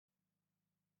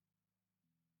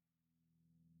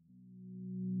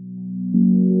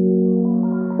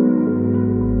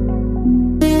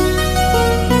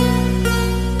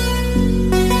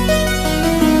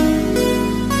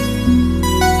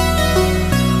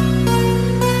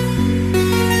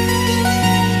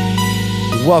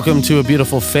Welcome to A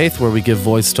Beautiful Faith, where we give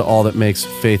voice to all that makes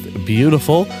faith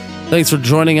beautiful. Thanks for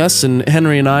joining us, and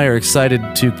Henry and I are excited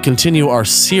to continue our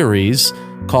series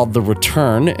called The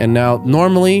Return. And now,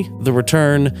 normally, The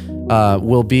Return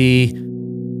will be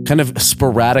kind of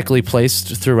sporadically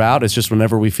placed throughout. It's just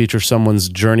whenever we feature someone's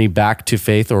journey back to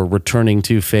faith or returning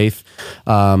to faith.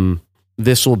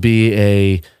 This will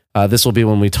be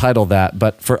when we title that.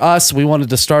 But for us, we wanted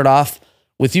to start off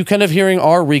with you kind of hearing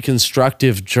our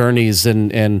reconstructive journeys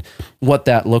and what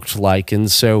that looked like. And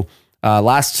so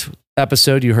last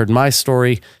episode, you heard my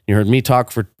story. You heard me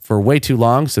talk for way too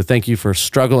long. So thank you for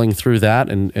struggling through that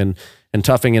and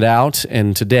toughing it out.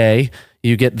 And today,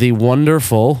 you get the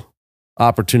wonderful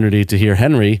opportunity to hear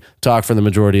Henry talk for the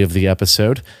majority of the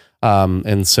episode.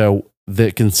 And so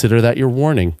consider that your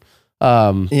warning.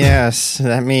 Yes,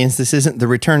 that means this isn't the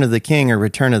Return of the King or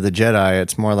Return of the Jedi.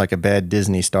 It's more like a bad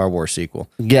Disney Star Wars sequel.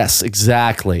 Yes,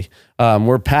 exactly.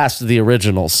 We're past the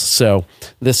originals, so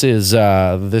this is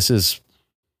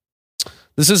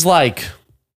like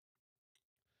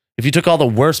if you took all the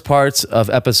worst parts of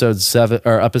episode 7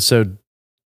 or episode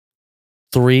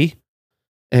 3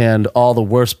 and all the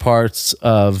worst parts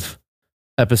of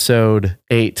episode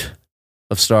 8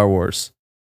 of Star Wars.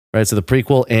 Right, so the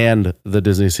prequel and the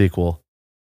Disney sequel.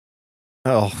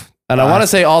 Oh, and I want to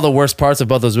say all the worst parts of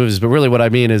both those movies, but really what I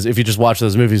mean is if you just watch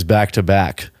those movies back to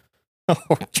back,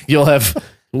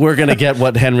 we're going to get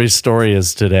what Henry's story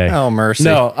is today. Oh, mercy.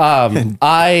 No,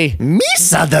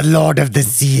 Misa, the Lord of the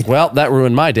Sea. Well, that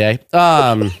ruined my day.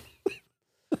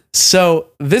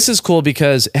 So this is cool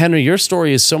because Henry, your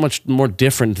story is so much more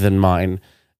different than mine.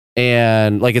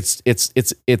 And like it's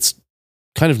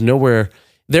kind of nowhere.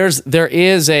 There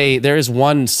is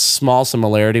one small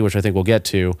similarity, which I think we'll get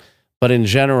to, but in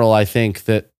general, I think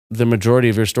that the majority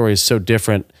of your story is so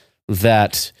different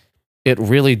that it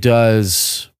really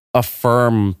does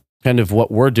affirm kind of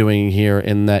what we're doing here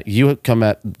in that you come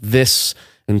at this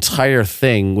entire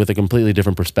thing with a completely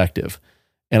different perspective.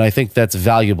 And I think that's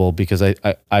valuable because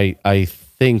I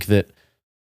think that,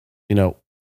 you know,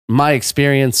 my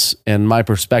experience and my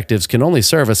perspectives can only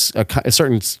serve a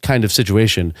certain kind of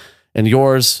situation. And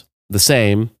yours, the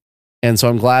same. And so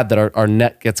I'm glad that our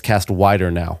net gets cast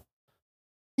wider now.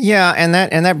 Yeah, and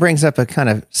that brings up a kind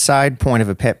of side point of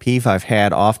a pet peeve I've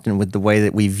had often with the way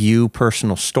that we view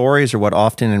personal stories, or what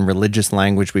often in religious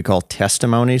language we call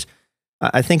testimonies.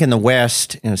 I think in the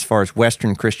West, and as far as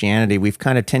Western Christianity, we've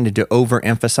kind of tended to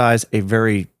overemphasize a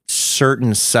very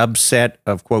certain subset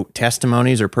of, quote,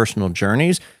 testimonies or personal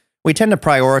journeys. We tend to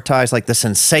prioritize like the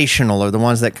sensational or the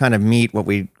ones that kind of meet what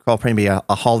we call maybe a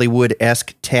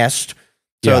Hollywood-esque test.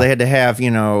 So They had to have,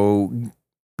 you know,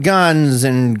 guns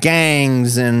and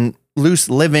gangs and loose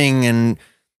living and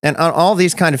all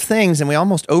these kind of things. And we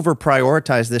almost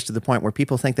over-prioritize this to the point where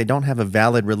people think they don't have a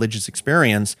valid religious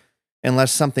experience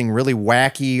unless something really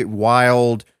wacky,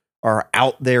 wild, or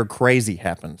out there crazy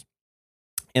happens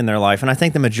in their life. And I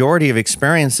think the majority of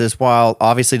experiences, while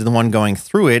obviously to the one going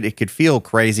through it, it could feel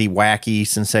crazy, wacky,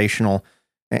 sensational,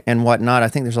 and whatnot. I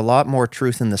think there's a lot more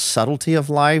truth in the subtlety of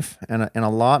life and a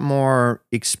lot more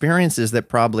experiences that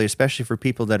probably, especially for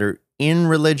people that are in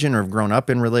religion or have grown up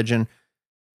in religion,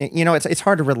 you know, it's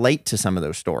hard to relate to some of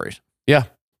those stories. Yeah.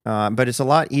 But it's a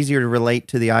lot easier to relate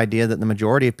to the idea that the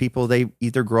majority of people, they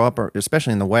either grow up, or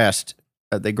especially in the West,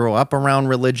 they grow up around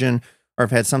religion or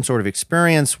have had some sort of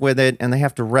experience with it, and they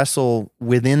have to wrestle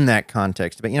within that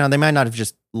context. But, you know, they might not have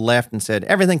just left and said,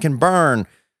 everything can burn,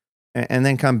 and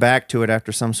then come back to it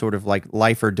after some sort of like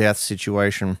life or death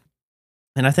situation.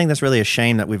 And I think that's really a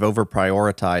shame that we've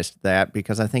over-prioritized that,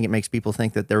 because I think it makes people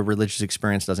think that their religious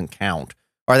experience doesn't count,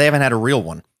 or they haven't had a real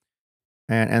one.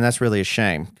 And that's really a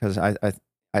shame, because I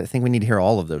think we need to hear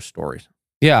all of those stories.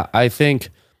 Yeah,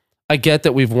 I get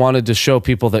that we've wanted to show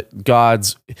people that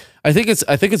I think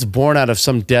it's born out of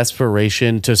some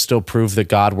desperation to still prove that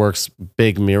God works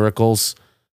big miracles,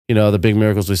 you know, the big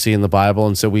miracles we see in the Bible.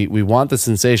 And so we want the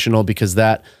sensational because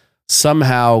that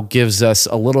somehow gives us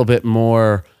a little bit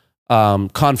more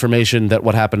confirmation that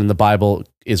what happened in the Bible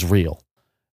is real.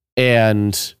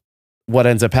 And what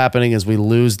ends up happening is we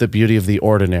lose the beauty of the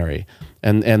ordinary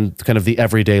and kind of the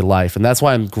everyday life. And that's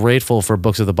why I'm grateful for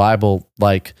books of the Bible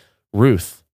like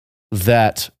Ruth,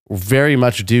 that very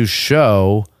much do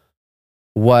show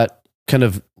what kind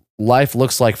of life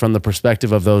looks like from the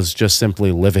perspective of those just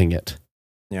simply living it.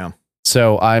 Yeah.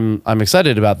 So I'm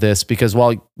excited about this because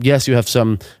while, yes, you have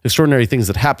some extraordinary things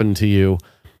that happen to you,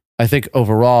 I think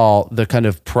overall the kind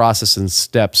of process and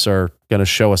steps are going to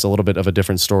show us a little bit of a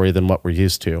different story than what we're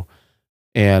used to.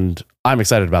 And I'm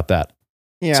excited about that.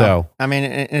 Yeah. So I mean,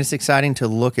 and it's exciting to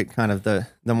look at kind of the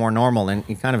more normal. And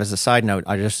kind of as a side note,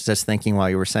 I just thinking while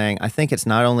you were saying, I think it's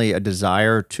not only a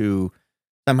desire to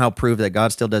somehow prove that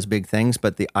God still does big things,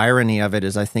 but the irony of it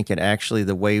is I think it actually,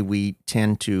 the way we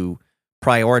tend to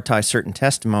prioritize certain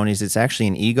testimonies, it's actually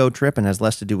an ego trip and has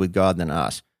less to do with God than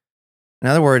us. In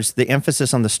other words, the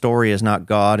emphasis on the story is not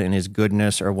God and his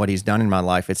goodness or what he's done in my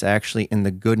life. It's actually in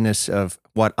the goodness of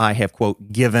what I have,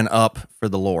 quote, given up for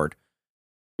the Lord.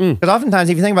 Because oftentimes,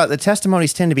 if you think about it, the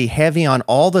testimonies tend to be heavy on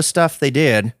all the stuff they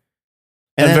did.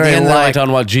 and then at the very end they're light like,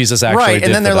 on what Jesus actually did. right.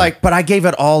 And then for they're them. like, but I gave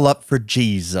it all up for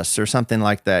Jesus or something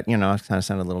like that. You know, I kind of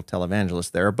sounded a little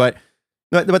televangelist there. But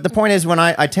the point is, when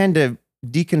I tend to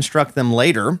deconstruct them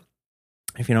later,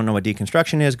 if you don't know what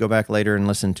deconstruction is, go back later and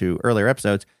listen to earlier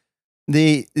episodes.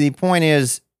 The point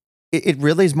is, it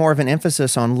really is more of an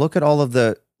emphasis on look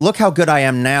how good I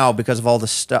am now because of all the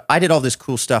stuff. I did all this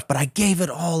cool stuff, but I gave it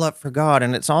all up for God.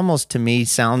 And it's almost, to me,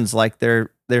 sounds like they're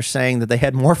saying that they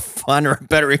had more fun or a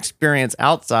better experience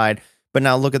outside, but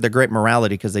now look at their great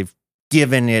morality because they've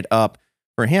given it up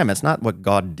for him. It's not what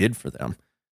God did for them.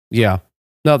 Yeah.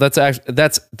 No,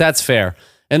 that's fair.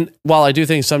 And while I do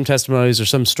think some testimonies or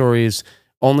some stories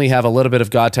only have a little bit of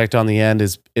God tacked on the end,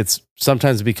 it's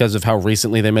sometimes because of how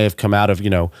recently they may have come out of,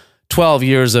 12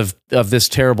 years of this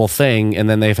terrible thing, and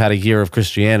then they've had a year of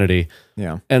Christianity.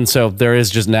 Yeah. And so there is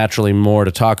just naturally more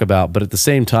to talk about. But at the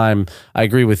same time, I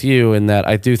agree with you in that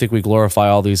I do think we glorify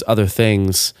all these other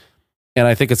things. And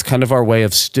I think it's kind of our way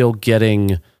of still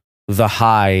getting the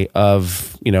high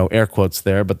of, air quotes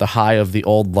there, but the high of the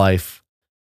old life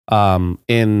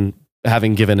in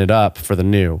having given it up for the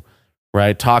new,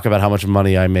 right? Talk about how much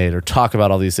money I made or talk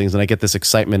about all these things. And I get this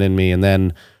excitement in me. And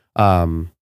then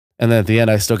at the end,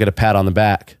 I still get a pat on the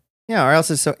back. Yeah, or else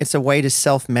it's a way to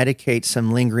self-medicate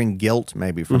some lingering guilt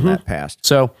maybe from that past.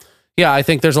 So, yeah, I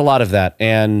think there's a lot of that.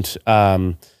 And,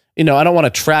 I don't want to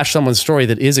trash someone's story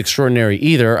that is extraordinary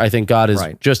either. I think God is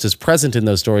just as present in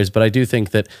those stories. But I do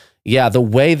think that, the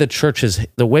way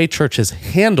church has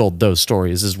handled those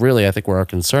stories is really, I think, where our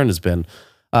concern has been.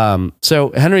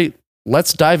 So, Henry,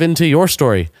 let's dive into your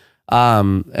story.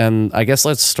 And I guess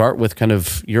let's start with kind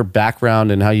of your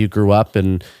background and how you grew up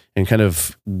and kind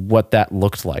of what that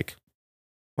looked like.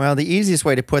 Well, the easiest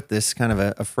way to put this, kind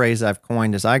of a phrase I've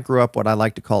coined, is I grew up what I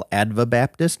like to call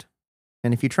Advabaptist.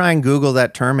 And if you try and Google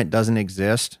that term, it doesn't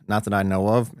exist. Not that I know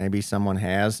of. Maybe someone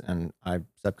has, and I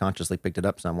subconsciously picked it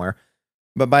up somewhere.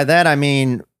 But by that, I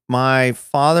mean, my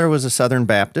father was a Southern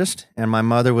Baptist, and my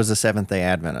mother was a Seventh-day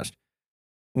Adventist.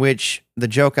 Which, the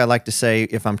joke I like to say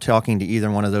if I'm talking to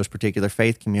either one of those particular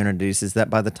faith communities is that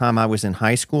by the time I was in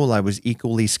high school, I was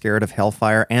equally scared of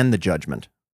hellfire and the judgment.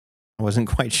 I wasn't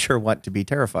quite sure what to be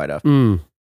terrified of.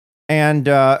 And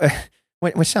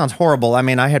which sounds horrible. I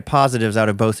mean, I had positives out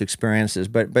of both experiences,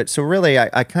 but so really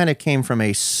I kind of came from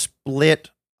a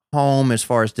split home as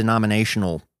far as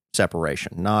denominational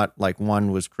separation. Not like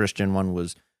one was Christian, one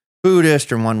was Buddhist,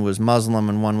 or one was Muslim,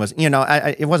 and one was,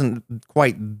 it wasn't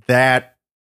quite that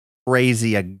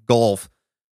crazy a gulf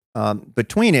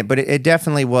between it, but it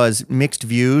definitely was mixed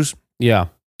views. Yeah,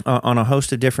 on a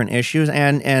host of different issues,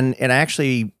 and it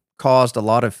actually caused a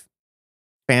lot of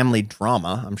family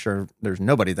drama. I'm sure there's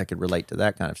nobody that could relate to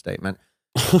that kind of statement.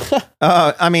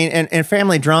 I mean, and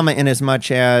family drama in as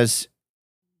much as,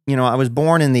 I was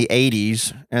born in the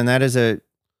 80s, and that is that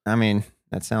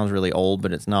sounds really old,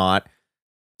 but it's not.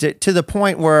 To the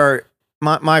point where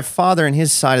my father and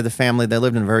his side of the family, they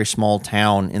lived in a very small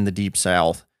town in the Deep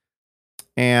South.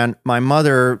 And my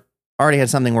mother already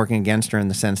had something working against her in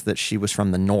the sense that she was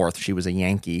from the North. She was a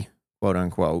Yankee, quote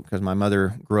unquote, because my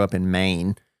mother grew up in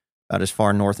Maine, about as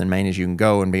far north in Maine as you can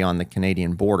go and beyond the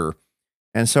Canadian border.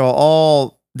 And so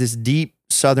all this deep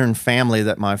Southern family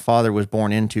that my father was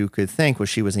born into could think was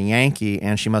she was a Yankee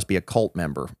and she must be a cult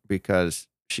member because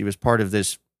she was part of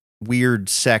this weird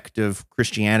sect of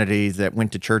Christianity that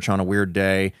went to church on a weird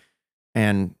day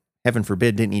and, heaven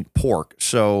forbid, didn't eat pork.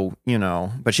 So,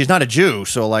 but she's not a Jew.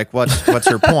 So like, what's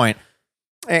her point?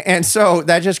 And so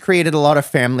that just created a lot of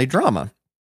family drama,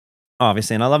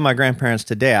 obviously. And I love my grandparents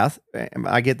to death.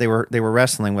 I get they were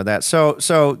wrestling with that. So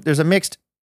there's a mixed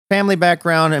family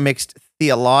background, a mixed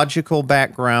theological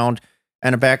background,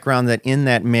 and a background that in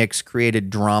that mix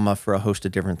created drama for a host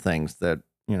of different things that,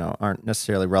 aren't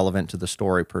necessarily relevant to the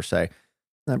story per se.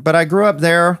 But I grew up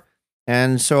there.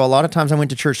 And so a lot of times I went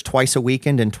to church twice a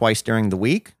weekend and twice during the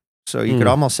week. So you could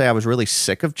almost say I was really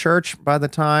sick of church by the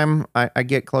time I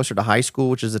get closer to high school,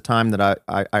 which is the time that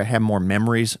I have more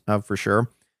memories of for sure.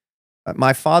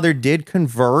 My father did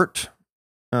convert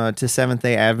to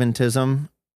Seventh-day Adventism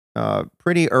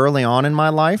pretty early on in my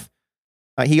life.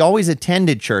 He always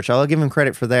attended church. I'll give him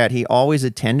credit for that. He always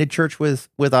attended church with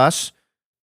us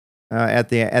at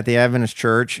the Adventist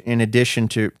church, in addition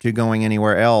to going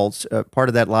anywhere else. Part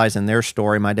of that lies in their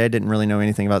story. My dad didn't really know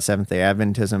anything about Seventh-day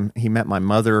Adventism. He met my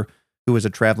mother, who was a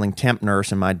traveling temp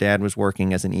nurse, and my dad was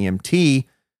working as an EMT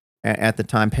at the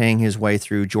time, paying his way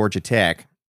through Georgia Tech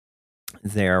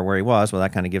there where he was. Well,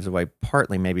 that kind of gives away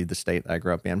partly maybe the state that I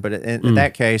grew up in. But in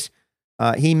that case,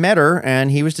 he met her,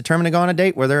 and he was determined to go on a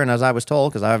date with her. And as I was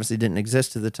told, because I obviously didn't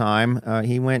exist at the time,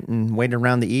 he went and waited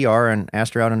around the ER and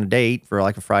asked her out on a date for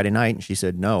like a Friday night, and she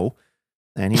said no.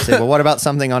 And he said, well, what about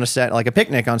something on like a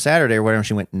picnic on Saturday or whatever? And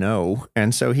she went, no.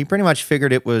 And so he pretty much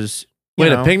figured it was...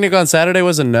 Wait, a picnic on Saturday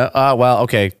was a no? Well,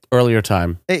 okay, earlier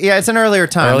time. Yeah, it's an earlier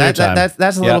time.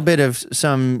 That's a little bit of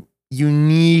some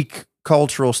unique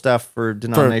cultural stuff for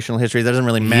denominational history. That doesn't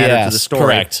really matter to the story.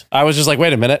 Correct. I was just like,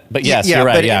 wait a minute. But yes, you're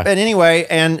right. But anyway,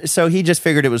 and so he just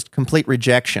figured it was complete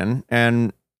rejection.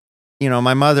 And,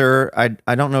 my mother,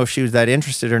 I don't know if she was that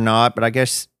interested or not, but I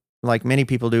guess like many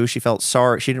people do, she felt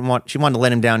sorry. She wanted to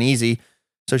let him down easy.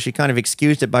 So she kind of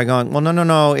excused it by going, well,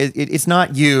 no, it's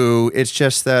not you. It's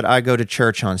just that I go to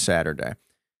church on Saturday.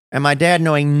 And my dad,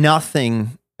 knowing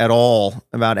nothing at all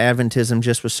about Adventism,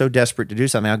 just was so desperate to do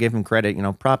something. I'll give him credit,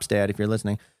 props, Dad, if you're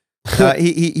listening.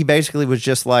 He basically was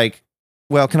just like,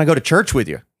 well, can I go to church with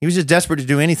you? He was just desperate to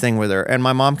do anything with her. And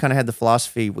my mom kind of had the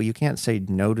philosophy, well, you can't say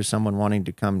no to someone wanting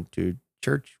to come to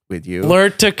church with you.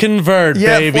 Flirt to convert,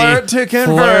 baby. Flirt to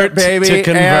convert, baby. To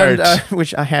convert. And,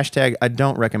 which hashtag I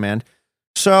don't recommend.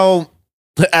 So,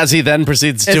 as he then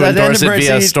proceeds to endorse it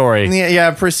via a story.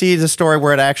 Yeah, proceeds a story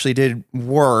where it actually did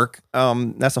work.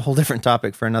 That's a whole different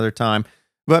topic for another time.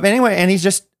 But anyway, and he's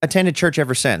just attended church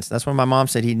ever since. That's what my mom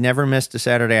said. He never missed a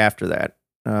Saturday after that.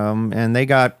 And they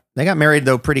got married,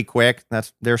 though, pretty quick.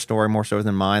 That's their story more so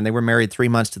than mine. They were married 3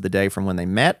 months to the day from when they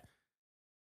met.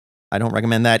 I don't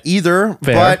recommend that either.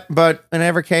 Fair. But in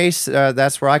every case,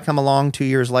 that's where I come along 2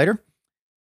 years later.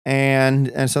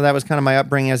 And so that was kind of my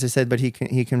upbringing, as I said, but he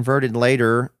converted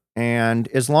later. And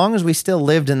as long as we still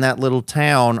lived in that little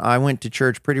town, I went to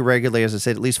church pretty regularly, as I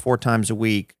said, at least 4 times a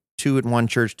week, 2 at one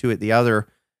church, 2 at the other.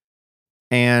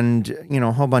 And,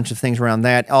 a whole bunch of things around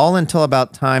that, all until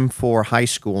about time for high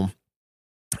school,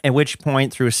 at which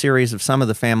point, through a series of some of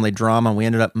the family drama, we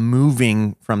ended up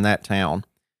moving from that town.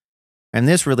 And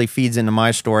this really feeds into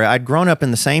my story. I'd grown up in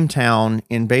the same town,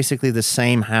 in basically the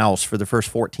same house for the first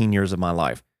 14 years of my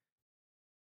life.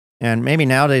 And maybe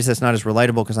nowadays that's not as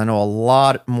relatable because I know a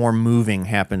lot more moving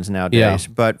happens nowadays.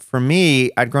 Yeah. But for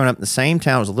me, I'd grown up in the same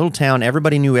town. It was a little town.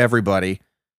 Everybody knew everybody,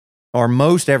 or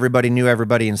most everybody knew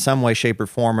everybody in some way, shape, or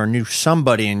form, or knew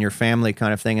somebody in your family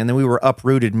kind of thing. And then we were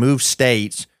uprooted, moved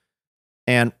states.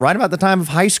 And right about the time of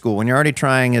high school, when you're already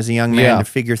trying as a young man to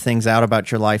figure things out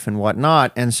about your life and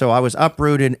whatnot. And so I was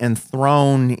uprooted and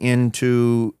thrown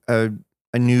into a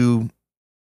new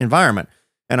environment.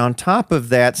 And on top of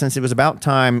that, since it was about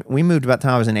time, we moved about the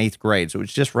time I was in 8th grade. So it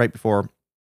was just right before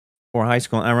high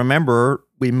school. And I remember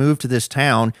we moved to this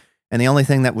town, and the only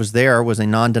thing that was there was a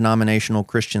non-denominational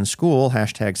Christian school,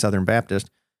 hashtag Southern Baptist,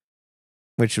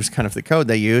 which was kind of the code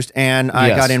they used. And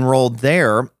I got enrolled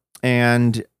there.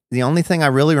 And the only thing I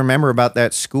really remember about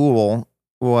that school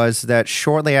was that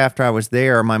shortly after I was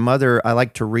there, my mother, I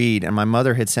like to read, and my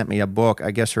mother had sent me a book,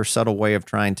 I guess her subtle way of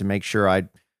trying to make sure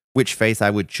which faith I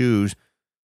would choose.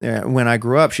 When I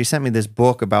grew up, she sent me this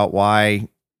book about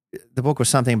the book was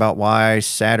something about why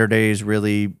Saturday is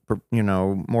really,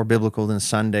 more biblical than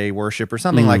Sunday worship or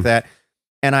something like that.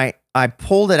 And I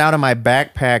pulled it out of my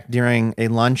backpack during a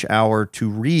lunch hour to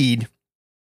read.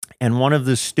 And one of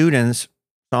the students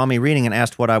saw me reading and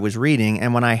asked what I was reading.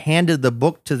 And when I handed the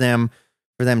book to them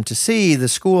for them to see, the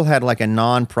school had like a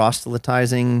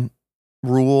non-proselytizing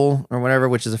rule or whatever,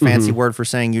 which is a fancy word for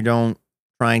saying you don't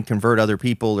try and convert other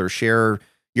people or share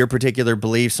your particular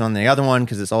beliefs on the other one,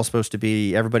 because it's all supposed to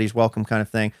be everybody's welcome kind of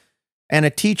thing. And a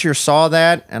teacher saw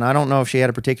that, and I don't know if she had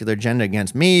a particular agenda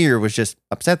against me or was just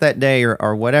upset that day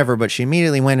or whatever, but she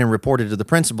immediately went and reported to the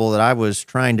principal that I was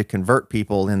trying to convert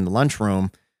people in the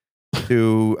lunchroom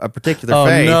to a particular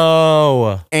faith.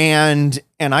 Oh, no. And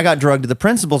I got drugged to the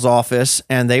principal's office,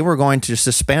 and they were going to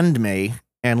suspend me,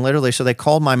 and literally, so they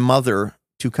called my mother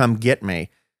to come get me.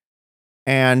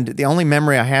 And the only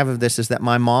memory I have of this is that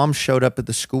my mom showed up at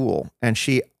the school, and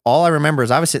all I remember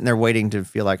is I was sitting there waiting to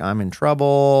feel like I'm in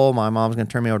trouble. My mom's going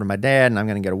to turn me over to my dad and I'm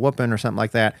going to get a whooping or something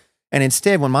like that. And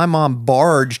instead, when my mom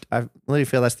barged, I really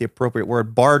feel that's the appropriate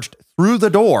word, barged through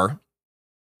the door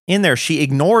in there, she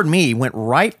ignored me, went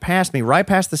right past me, right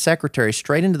past the secretary,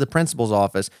 straight into the principal's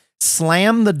office,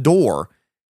 slammed the door,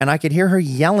 and I could hear her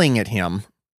yelling at him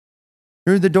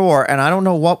through the door, and I don't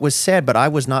know what was said, but I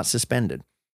was not suspended.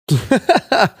 So,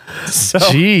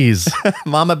 Jeez.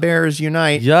 Mama Bears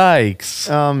unite.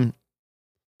 Yikes.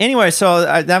 Anyway,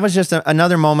 so that was just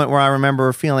another moment where I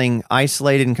remember feeling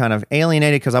isolated and kind of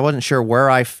alienated because I wasn't sure where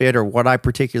I fit or what I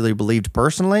particularly believed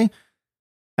personally.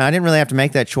 And I didn't really have to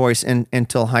make that choice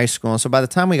until high school. And so by the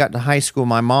time we got to high school,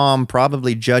 my mom,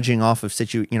 probably judging off of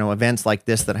events like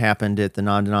this that happened at the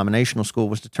non-denominational school,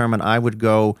 was determined I would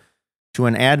go to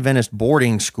an Adventist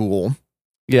boarding school.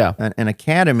 Yeah. An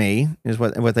academy is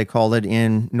what they called it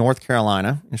in North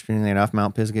Carolina, interestingly enough,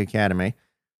 Mount Pisgah Academy.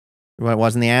 What it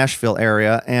was in the Asheville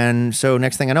area. And so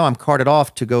next thing I know, I'm carted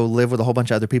off to go live with a whole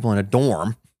bunch of other people in a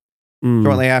dorm.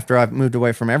 Shortly after I've moved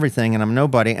away from everything and I'm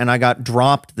nobody, and I got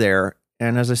dropped there.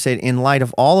 And as I said, in light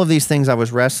of all of these things I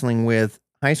was wrestling with,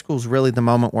 high school is really the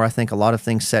moment where I think a lot of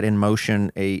things set in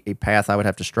motion a path I would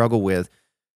have to struggle with.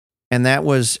 And that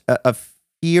was a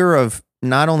fear of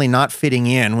not only not fitting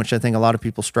in, which I think a lot of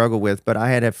people struggle with, but I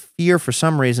had a fear for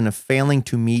some reason of failing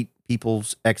to meet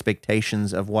people's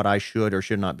expectations of what I should or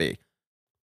should not be.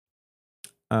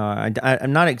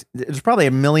 I'm not. There's probably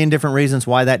a million different reasons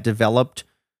why that developed.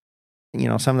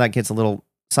 Some of that gets a little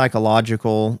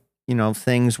psychological.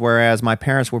 Things. Whereas my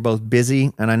parents were both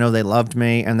busy, and I know they loved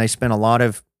me, and they spent a lot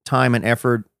of time and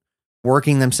effort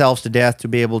working themselves to death to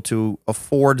be able to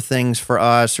afford things for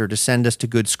us, or to send us to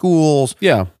good schools.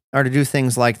 Yeah. Or to do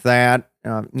things like that.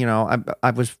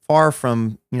 I was far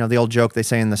from, the old joke they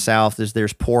say in the South is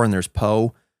there's poor and there's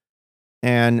po'.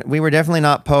 And we were definitely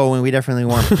not po', and we definitely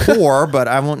weren't poor, but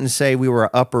I wouldn't say we were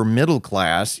upper middle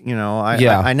class.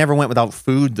 I never went without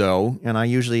food though. And I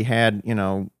usually had,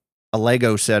 a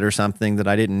Lego set or something that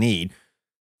I didn't need.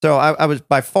 So I was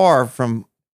by far from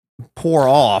poor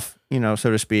off, so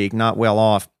to speak, not well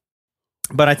off.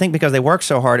 But I think because they worked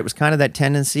so hard, it was kind of that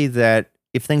tendency that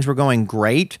if things were going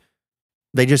great,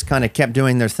 they just kind of kept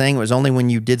doing their thing. It was only when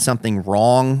you did something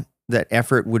wrong that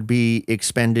effort would be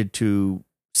expended to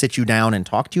sit you down and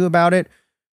talk to you about it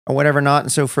or whatever not.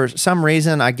 And so for some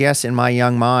reason, I guess in my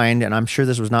young mind, and I'm sure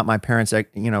this was not my parents'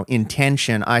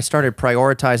 intention, I started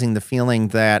prioritizing the feeling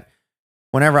that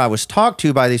whenever I was talked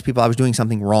to by these people, I was doing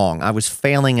something wrong. I was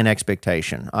failing an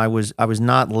expectation. I was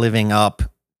not living up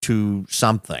to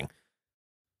something.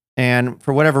 And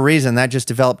for whatever reason, that just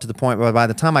developed to the point where by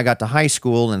the time I got to high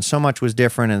school and so much was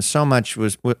different and so much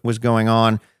was going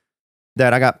on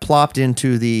that I got plopped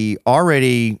into the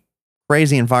already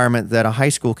crazy environment that a high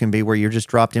school can be, where you're just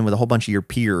dropped in with a whole bunch of your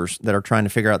peers that are trying to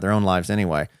figure out their own lives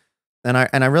anyway. And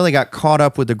I really got caught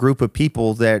up with a group of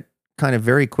people that kind of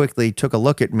very quickly took a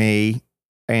look at me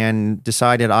and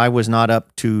decided I was not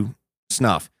up to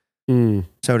snuff.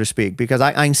 So to speak, because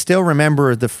I still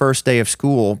remember the first day of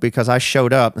school because I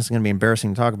showed up. This is going to be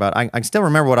embarrassing to talk about. I still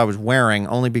remember what I was wearing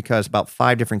only because about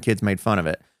 5 different kids made fun of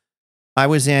it. I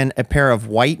was in a pair of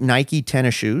white Nike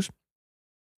tennis shoes.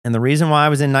 And the reason why I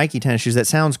was in Nike tennis shoes, that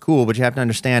sounds cool, but you have to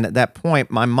understand at that point,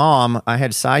 my mom, I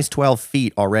had size 12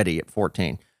 feet already at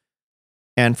 14.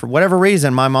 And for whatever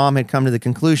reason, my mom had come to the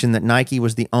conclusion that Nike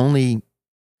was the only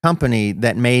company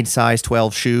that made size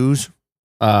 12 shoes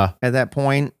at that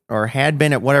point, or had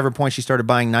been at whatever point she started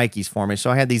buying Nikes for me.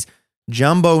 So I had these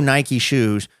jumbo Nike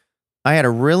shoes. I had a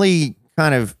really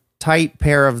kind of tight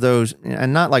pair of those,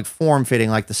 and not like form fitting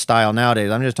like the style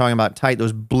nowadays. I'm just talking about tight,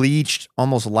 those bleached,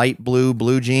 almost light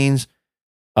blue jeans.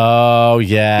 Oh,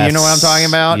 yes. You know what I'm talking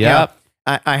about? Yep.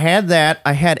 Yeah. I had that.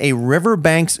 I had a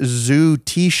Riverbanks Zoo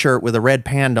t-shirt with a red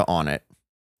panda on it.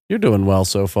 You're doing well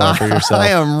so far for yourself. I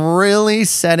am really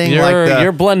setting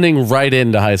you're blending right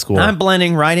into high school. I'm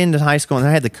blending right into high school, and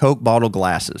I had the Coke bottle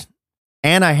glasses.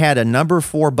 And I had a number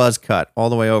 4 buzz cut all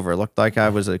the way over. It looked like I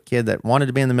was a kid that wanted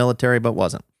to be in the military but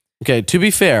wasn't. Okay, to be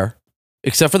fair,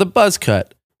 except for the buzz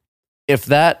cut, if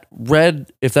that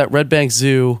Red Bank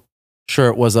Zoo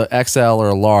shirt was a XL or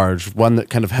a large, one that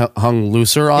kind of hung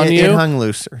looser on you. It hung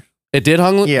looser. It did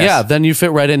hung? Yes. Yeah, then you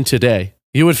fit right in today.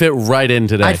 You would fit right in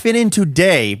today. I fit in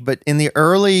today, but in the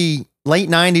late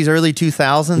 90s, early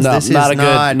 2000s, no, this not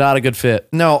is not a good fit.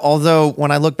 No, although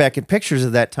when I look back at pictures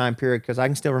of that time period, because I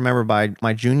can still remember by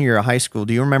my junior year of high school,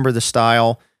 do you remember the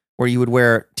style where you would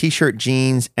wear t-shirt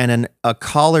jeans and a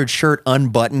collared shirt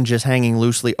unbuttoned just hanging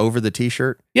loosely over the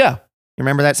t-shirt? Yeah. You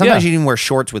remember that? Sometimes you didn't wear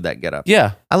shorts with that getup.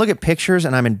 Yeah. I look at pictures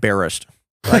and I'm embarrassed.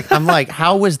 I'm like,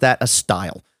 how was that a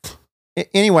style?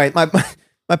 Anyway, my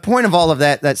point of all of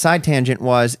that side tangent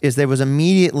is there was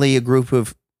immediately a group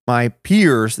of my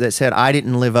peers that said I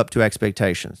didn't live up to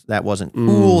expectations. That wasn't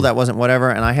cool. That wasn't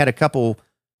whatever. And I had a couple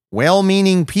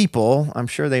well-meaning people, I'm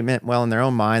sure they meant well in their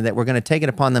own mind, that were going to take it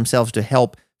upon themselves to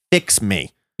help fix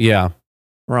me. Yeah.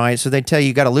 right? So they tell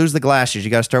you got to lose the glasses. You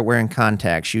got to start wearing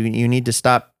contacts. You need to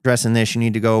stop dressing this. You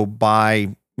need to go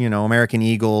buy, American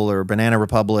Eagle or Banana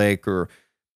Republic or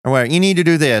whatever. You need to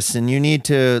do this, and you need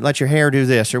to let your hair do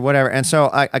this or whatever. And so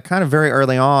I kind of very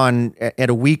early on, at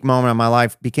a weak moment in my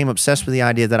life, became obsessed with the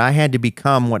idea that I had to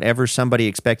become whatever somebody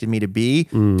expected me to be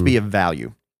of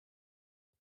value.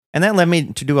 And that led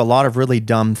me to do a lot of really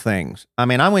dumb things. I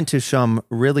mean, I went to some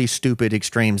really stupid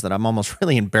extremes that I'm almost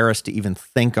really embarrassed to even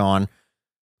think on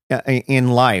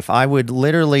in life. I would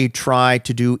literally try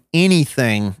to do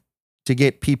anything to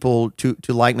get people to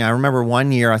like me. I remember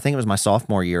one year, I think it was my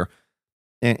sophomore year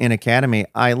in academy,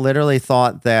 I literally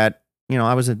thought that,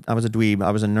 I was a dweeb,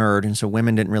 I was a nerd, and so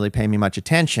women didn't really pay me much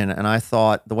attention. And I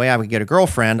thought the way I would get a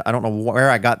girlfriend, I don't know where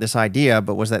I got this idea,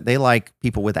 but was that they like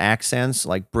people with accents,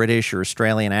 like British or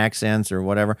Australian accents or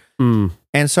whatever.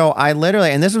 And so I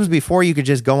literally, and this was before you could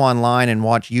just go online and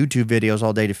watch YouTube videos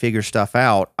all day to figure stuff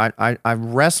out. I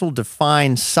wrestled to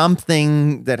find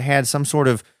something that had some sort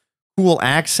of cool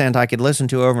accent I could listen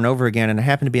to over and over again, and it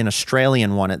happened to be an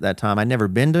Australian one at that time. I'd never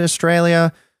been to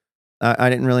Australia.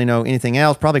 I didn't really know anything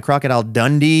else. Probably Crocodile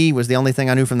Dundee was the only thing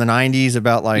I knew from the 90s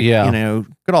about, like,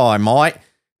 good old mate,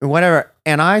 or whatever.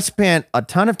 And I spent a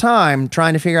ton of time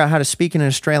trying to figure out how to speak in an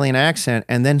Australian accent,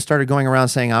 and then started going around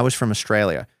saying I was from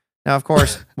Australia. Now, of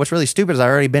course, what's really stupid is I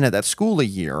already been at that school a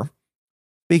year,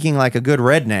 speaking like a good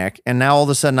redneck, and now all of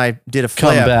a sudden I did a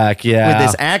flip with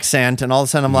this accent, and all of a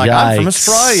sudden I'm like, I'm from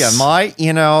Australia, mate.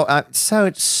 So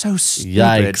it's so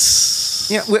stupid.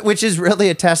 Yikes. Which is really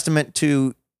a testament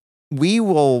to, we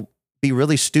will be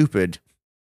really stupid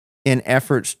in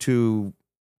efforts to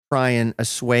try and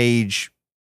assuage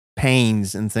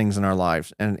pains and things in our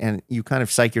lives, and you kind of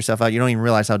psych yourself out. You don't even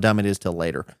realize how dumb it is till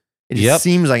later. It just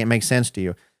seems like it makes sense to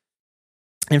you.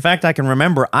 In fact, I can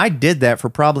remember I did that for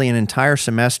probably an entire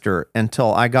semester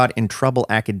until I got in trouble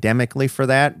academically for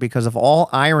that, because of all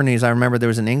ironies. I remember there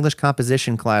was an English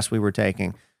composition class we were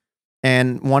taking,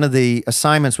 and one of the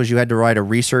assignments was you had to write a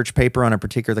research paper on a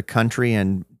particular country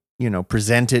and,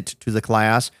 present it to the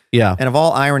class. Yeah. And of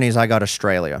all ironies, I got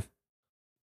Australia.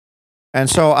 And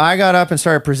so I got up and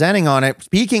started presenting on it,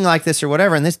 speaking like this or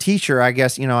whatever. And this teacher, I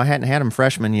guess, I hadn't had him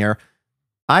freshman year.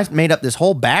 I made up this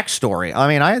whole backstory. I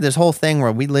mean, I had this whole thing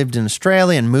where we lived in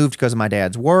Australia and moved because of my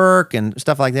dad's work and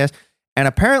stuff like this. And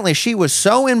apparently she was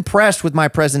so impressed with my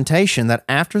presentation that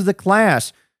after the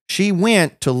class, she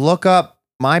went to look up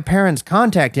my parents'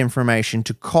 contact information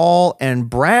to call and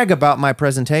brag about my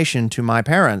presentation to my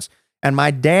parents. And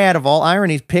my dad, of all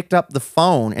ironies, picked up the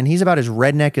phone, and he's about as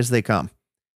redneck as they come.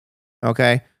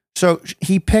 Okay? So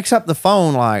he picks up the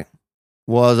phone like,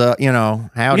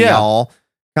 howdy y'all,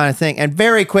 kind of thing. And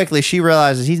very quickly she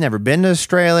realizes he's never been to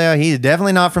Australia. He's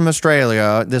definitely not from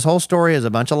Australia. This whole story is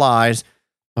a bunch of lies.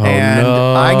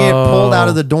 I get pulled out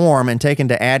of the dorm and taken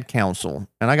to ad council,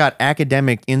 and I got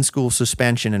academic in-school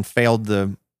suspension and failed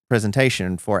the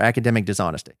presentation for academic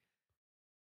dishonesty.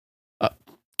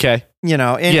 Okay.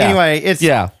 Anyway, it's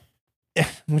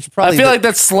which probably I feel like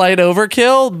that's slight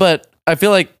overkill, but I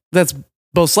feel like that's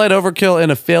both slight overkill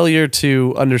and a failure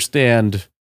to understand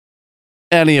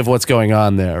any of what's going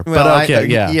on there. Well, but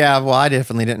okay, well, I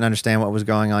definitely didn't understand what was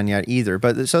going on yet either.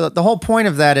 But so the whole point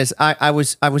of that is I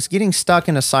was getting stuck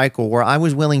in a cycle where I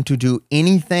was willing to do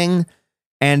anything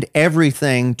and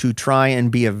everything to try and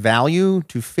be of value,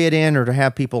 to fit in, or to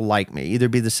have people like me, either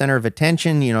be the center of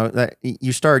attention. That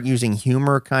you start using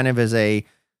humor kind of as a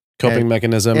coping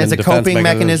mechanism. As a coping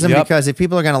mechanism, because if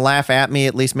people are going to laugh at me,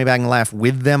 at least maybe I can laugh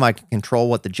with them. I can control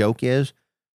what the joke is.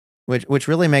 Which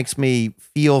really makes me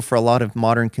feel for a lot of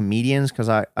modern comedians, because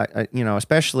I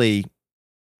especially,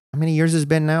 how many years has it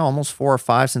been now? Almost 4 or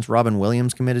 5 since Robin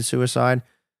Williams committed suicide.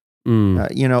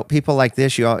 People like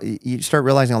this, you start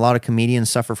realizing a lot of comedians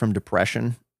suffer from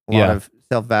depression, a lot of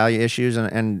self-value issues,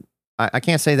 and I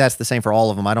can't say that's the same for all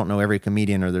of them. I don't know every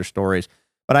comedian or their stories,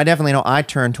 but I definitely know I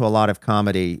turn to a lot of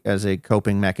comedy as a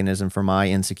coping mechanism for my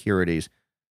insecurities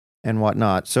and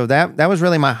whatnot. So that was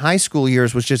really my high school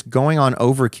years, was just going on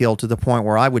overkill to the point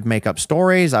where I would make up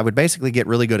stories. I would basically get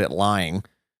really good at lying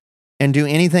and do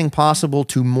anything possible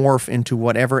to morph into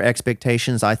whatever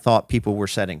expectations I thought people were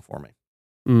setting for me.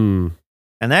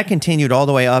 And that continued all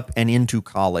the way up and into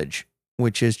college,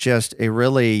 which is just a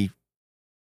really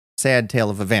sad tale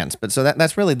of events. But so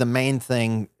that's really the main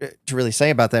thing to really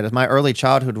say about that, is my early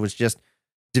childhood was just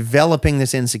developing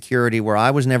this insecurity where I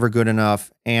was never good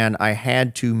enough and I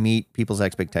had to meet people's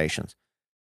expectations.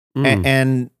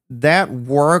 And that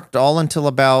worked all until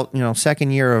about,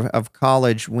 second year of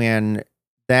college, when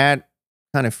that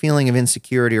kind of feeling of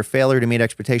insecurity or failure to meet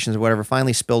expectations or whatever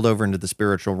finally spilled over into the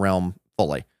spiritual realm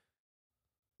fully.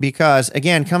 Because,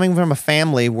 again, coming from a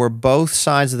family where both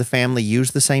sides of the family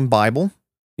use the same Bible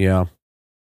Yeah.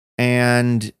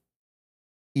 and,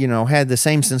 had the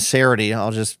same sincerity,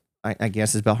 I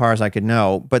guess as far as I could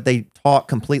know, but they taught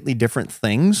completely different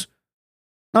things.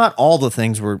 Not all the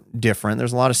things were different.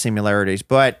 There's a lot of similarities,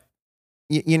 but,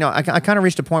 I kind of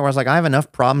reached a point where I was like, I have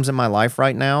enough problems in my life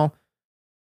right now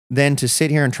than to sit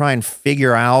here and try and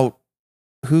figure out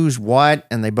who's what,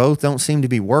 and they both don't seem to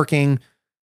be working.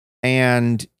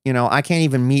 And, I can't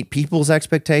even meet people's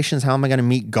expectations. How am I going to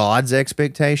meet God's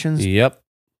expectations? Yep.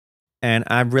 And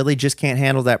I really just can't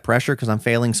handle that pressure because I'm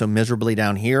failing so miserably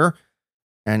down here.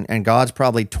 And God's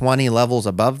probably 20 levels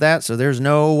above that. So there's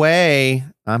no way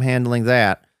I'm handling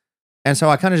that. And so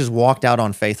I kind of just walked out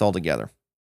on faith altogether.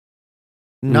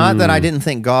 Not that I didn't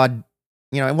think God,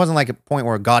 it wasn't like a point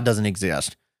where God doesn't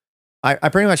exist. I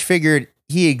pretty much figured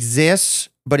he exists,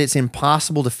 but it's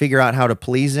impossible to figure out how to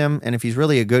please him. And if he's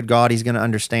really a good God, he's going to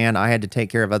understand I had to take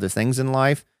care of other things in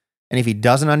life. And if he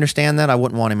doesn't understand that, I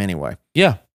wouldn't want him anyway.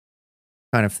 Yeah.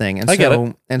 Kind of thing. I get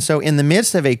it. And so in the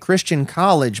midst of a Christian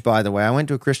college, by the way, I went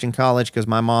to a Christian college because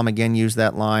my mom again used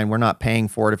that line, we're not paying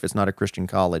for it if it's not a Christian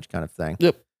college kind of thing.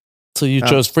 Yep. So you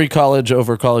chose free college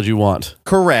over college you want.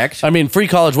 Correct. I mean, free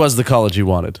college was the college you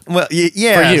wanted. Well,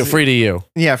 yeah. For you, free to you.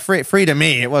 Yeah, free to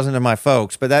me. It wasn't to my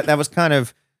folks, but that was kind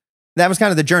of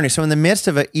the journey. So in the midst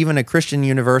of even a Christian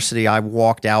university, I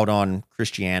walked out on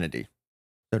Christianity,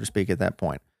 so to speak, at that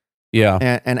point.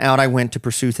 Yeah. And out I went to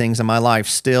pursue things in my life,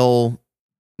 still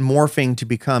morphing to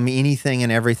become anything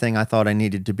and everything I thought I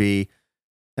needed to be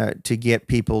to get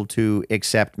people to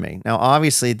accept me. Now,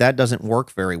 obviously, that doesn't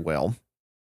work very well.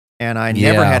 And I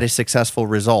never had a successful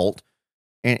result.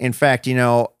 And in fact,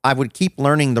 I would keep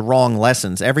learning the wrong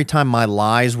lessons. Every time my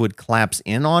lies would collapse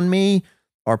in on me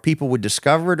or people would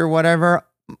discover it or whatever,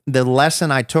 the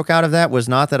lesson I took out of that was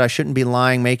not that I shouldn't be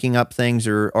lying, making up things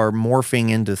or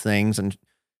morphing into things. And,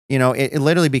 it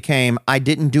literally became I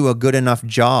didn't do a good enough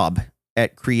job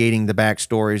at creating the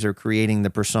backstories or creating the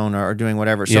persona or doing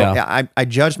whatever. So I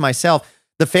judged myself.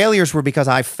 The failures were because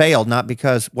I failed, not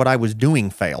because what I was doing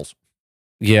fails.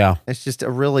 Yeah. It's just a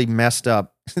really messed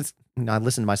up, I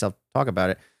listened to myself talk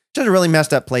about it, just a really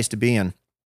messed up place to be in.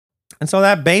 And so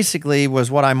that basically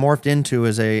was what I morphed into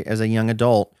as a young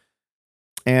adult.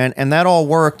 And that all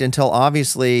worked until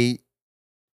obviously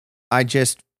I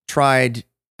just tried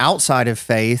outside of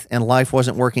faith and life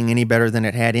wasn't working any better than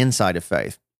it had inside of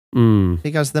faith.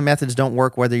 Because the methods don't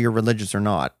work whether you're religious or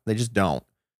not. They just don't.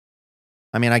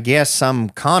 I mean, I guess some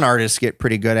con artists get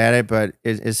pretty good at it, but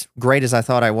as great as I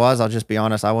thought I was, I'll just be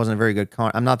honest, I wasn't a very good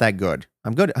I'm not that good.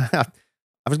 I'm good. I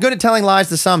was good at telling lies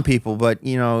to some people, but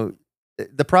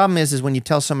the problem is when you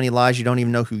tell so many lies, you don't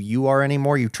even know who you are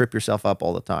anymore. You trip yourself up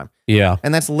all the time. Yeah.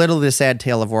 And that's literally the sad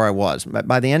tale of where I was.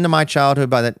 By the end of my childhood,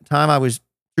 by the time I was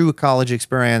through a college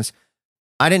experience,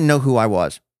 I didn't know who I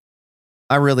was.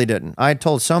 I really didn't. I had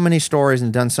told so many stories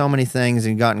and done so many things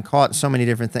and gotten caught in so many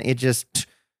different things.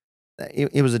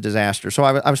 It was a disaster. So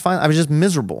I was fine. I was just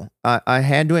miserable. I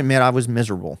had to admit I was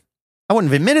miserable. I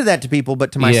wouldn't have admitted that to people,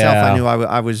 but to myself, I knew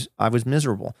I was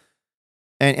miserable.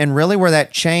 And really where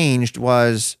that changed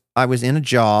was I was in a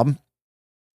job,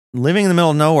 living in the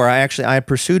middle of nowhere. I had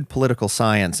pursued political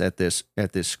science at this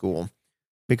school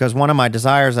because one of my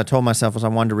desires I told myself was I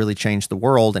wanted to really change the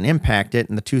world and impact it.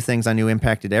 And the two things I knew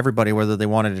impacted everybody, whether they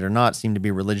wanted it or not, seemed to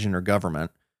be religion or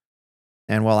government.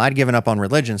 And well, I'd given up on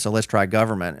religion, so let's try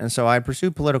government. And so I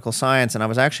pursued political science, and I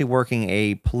was actually working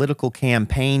a political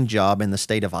campaign job in the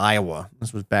state of Iowa.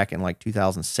 This was back in like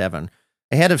 2007,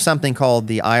 ahead of something called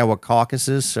the Iowa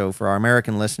caucuses. So for our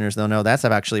American listeners, they'll know that's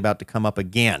actually about to come up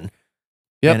again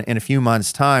in a few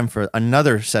months' time for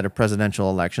another set of presidential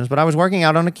elections. But I was working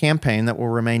out on a campaign that will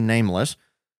remain nameless.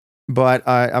 But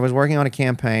I was working on a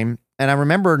campaign, and I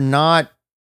remember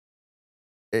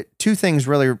two things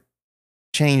really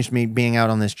changed me being out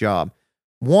on this job.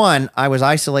 One, I was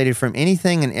isolated from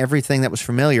anything and everything that was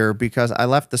familiar because I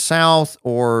left the South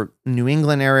or New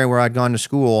England area where I'd gone to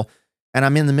school, and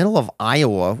I'm in the middle of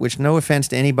Iowa, which no offense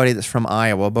to anybody that's from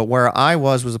Iowa, but where I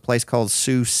was a place called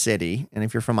Sioux City. And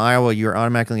if you're from Iowa, you're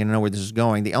automatically going to know where this is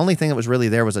going. The only thing that was really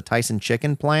there was a Tyson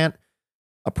chicken plant,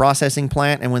 a processing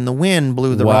plant, and when the wind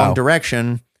blew the wrong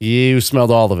direction... You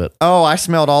smelled all of it. Oh, I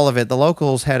smelled all of it. The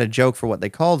locals had a joke for what they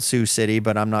called Sioux City,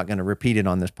 but I'm not going to repeat it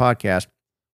on this podcast.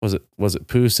 Was it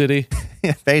Pooh City?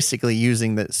 Basically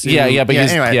using the Sioux.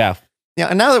 Anyway. Yeah,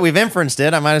 and now that we've inferenced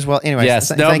it, I might as well. Anyway, yes.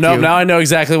 Now I know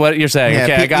exactly what you're saying.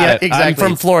 Yeah, I got it. Exactly. I'm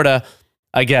from Florida.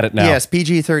 I get it now. Yes,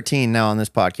 PG-13 now on this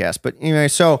podcast. But anyway,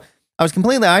 so I was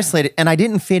completely isolated, and I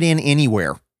didn't fit in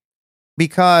anywhere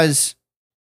because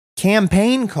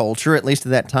campaign culture, at least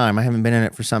at that time, I haven't been in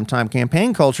it for some time.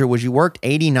 Campaign culture was you worked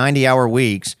 80, 90-hour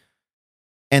weeks,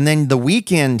 and then the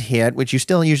weekend hit, which you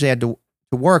still usually had to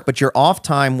work, but your off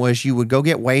time was you would go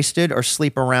get wasted or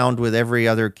sleep around with every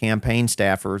other campaign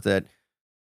staffer that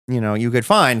you could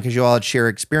find because you all had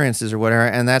shared experiences or whatever,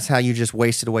 and that's how you just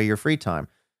wasted away your free time.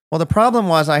 Well, the problem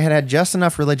was I had just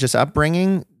enough religious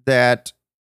upbringing that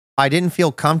I didn't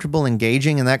feel comfortable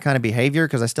engaging in that kind of behavior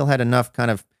because I still had enough kind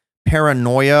of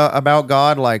paranoia about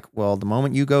God, like, well, the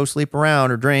moment you go sleep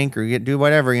around or drink or do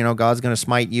whatever, God's going to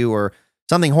smite you or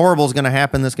something horrible is going to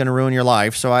happen that's going to ruin your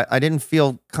life. So I didn't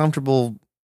feel comfortable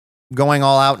going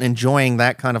all out and enjoying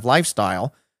that kind of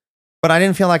lifestyle, but I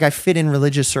didn't feel like I fit in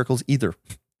religious circles either.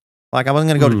 Like I wasn't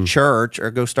going to go to church or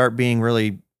go start being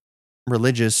really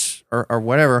religious or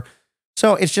whatever.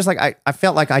 So it's just like I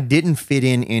felt like I didn't fit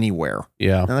in anywhere.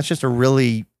 Yeah. And that's just a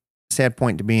really sad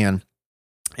point to be in.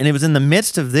 And it was in the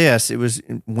midst of this, it was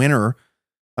winter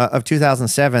of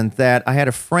 2007, that I had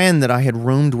a friend that I had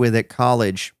roomed with at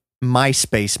college,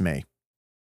 MySpace me.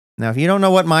 Now, if you don't know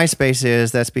what MySpace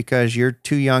is, that's because you're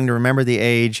too young to remember the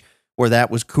age where that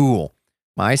was cool.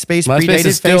 MySpace predated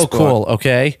is still Facebook. Cool,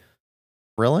 okay?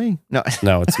 Really? No.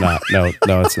 No, it's not. No,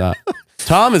 it's not.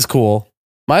 Tom is cool.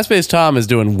 MySpace Tom is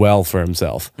doing well for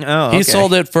himself. Oh, okay. He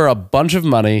sold it for a bunch of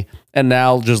money and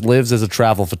now just lives as a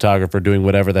travel photographer doing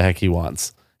whatever the heck he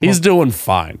wants. He's doing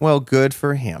fine. Well, good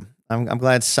for him. I'm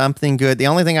glad something good. The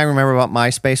only thing I remember about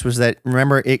MySpace was that,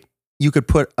 remember, you could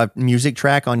put a music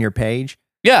track on your page.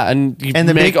 Yeah, and you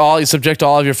subject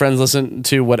all of your friends listen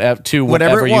to whatever it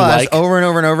was, you like over and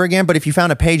over and over again. But if you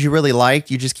found a page you really liked,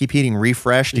 you just keep hitting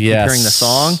refresh to keep hearing the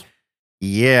song.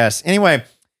 Yes. Anyway,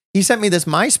 he sent me this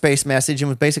MySpace message and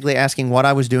was basically asking what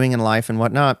I was doing in life and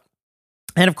whatnot.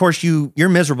 And of course, you're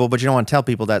miserable, but you don't want to tell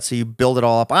people that. So you build it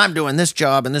all up. I'm doing this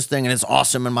job and this thing, and it's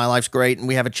awesome, and my life's great, and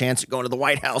we have a chance at going to the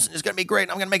White House, and it's going to be great,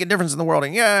 and I'm going to make a difference in the world,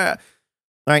 and yeah.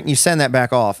 All right, and you send that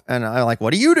back off. And I'm like,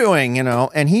 what are you doing?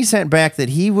 And he sent back that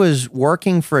he was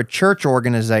working for a church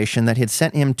organization that had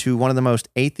sent him to one of the most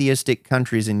atheistic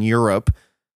countries in Europe.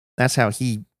 That's how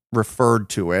he referred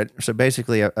to it. So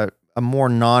basically a more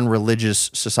non-religious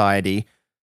society,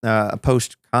 a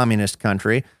post-communist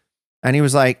country. And he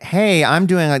was like, hey, I'm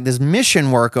doing like this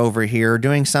mission work over here,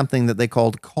 doing something that they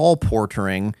called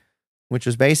colportering, which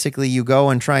is basically you go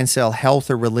and try and sell health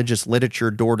or religious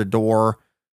literature door to door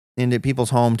into people's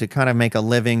home to kind of make a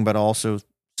living, but also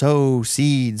sow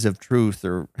seeds of truth,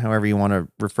 or however you want to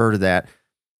refer to that.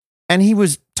 And he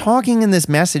was talking in this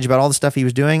message about all the stuff he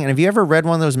was doing. And have you ever read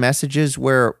one of those messages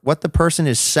where what the person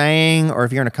is saying, or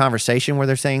if you're in a conversation where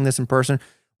they're saying this in person,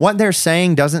 what they're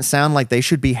saying doesn't sound like they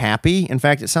should be happy. In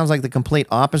fact, it sounds like the complete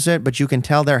opposite, but you can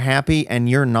tell they're happy and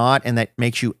you're not, and that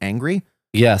makes you angry?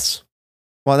 Yes.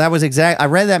 Well, that was I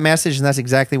read that message, and that's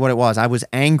exactly what it was. I was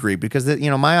angry because,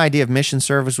 my idea of mission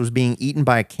service was being eaten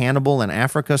by a cannibal in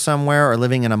Africa somewhere or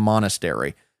living in a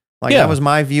monastery. That was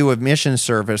my view of mission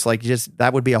service.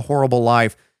 That would be a horrible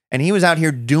life. And he was out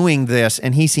here doing this,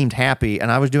 and he seemed happy,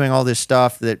 and I was doing all this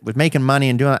stuff that was making money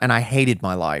and and I hated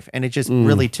my life, and it just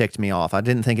really ticked me off. I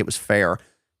didn't think it was fair.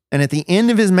 And at the end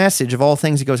of his message, of all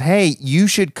things, he goes, hey, you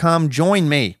should come join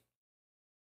me.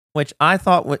 Which I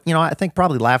thought, I think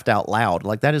probably laughed out loud.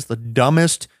 Like, that is the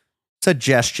dumbest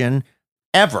suggestion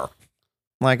ever.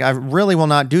 Like, I really will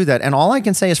not do that. And all I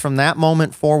can say is from that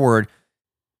moment forward,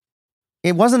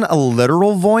 it wasn't a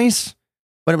literal voice,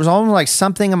 but it was almost like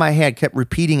something in my head kept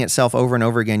repeating itself over and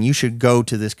over again. You should go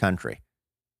to this country.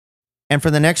 And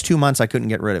for the next 2 months, I couldn't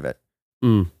get rid of it.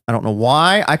 I don't know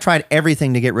why. I tried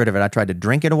everything to get rid of it. I tried to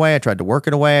drink it away. I tried to work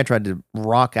it away. I tried to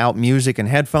rock out music and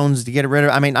headphones to get it rid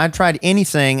of it. I mean, I tried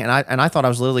anything, and I thought I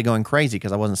was literally going crazy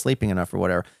because I wasn't sleeping enough or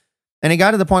whatever. And it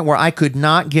got to the point where I could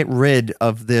not get rid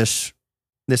of this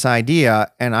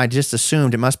idea, and I just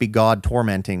assumed it must be God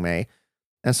tormenting me.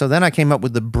 And so then I came up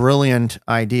with the brilliant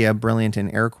idea, brilliant in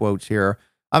air quotes here.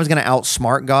 I was going to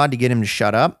outsmart God to get him to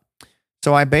shut up.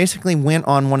 So I basically went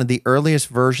on one of the earliest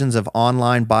versions of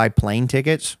online buy plane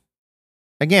tickets.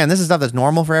 Again, this is stuff that's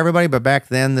normal for everybody, but back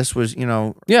then this was,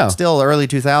 still early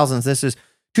 2000s. This is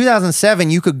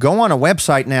 2007. You could go on a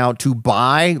website now to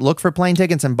look for plane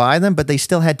tickets and buy them, but they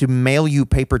still had to mail you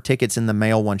paper tickets in the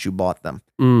mail once you bought them.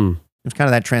 It was kind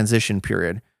of that transition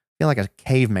period. I feel like a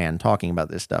caveman talking about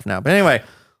this stuff now. But anyway,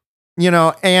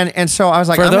 and so I was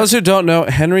like, for those who don't know,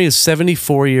 Henry is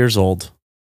 74 years old.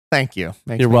 Thank you.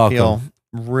 You're welcome. Feel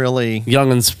really young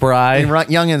and spry.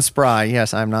 Young and spry.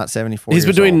 Yes, I'm not 74. He's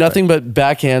been doing nothing but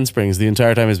back handsprings the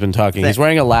entire time he's been talking. He's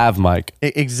wearing a lav mic.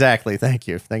 Exactly. Thank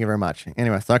you. Thank you very much.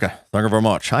 Anyway, thank you very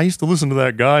much. I used to listen to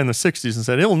that guy in the 60s and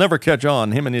said, he'll never catch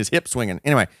on, him and his hip swinging.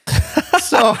 Anyway,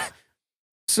 so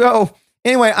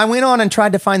Anyway, I went on and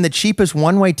tried to find the cheapest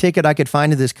one-way ticket I could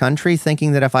find to this country,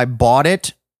 thinking that if I bought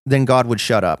it, then God would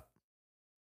shut up.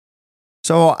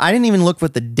 So I didn't even look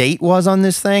what the date was on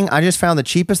this thing. I just found the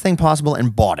cheapest thing possible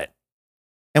and bought it.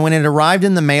 And when it arrived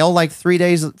in the mail like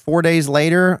 4 days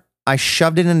later, I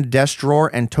shoved it in a desk drawer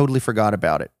and totally forgot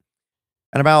about it.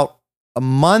 And about a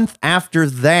month after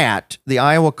that, the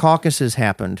Iowa caucuses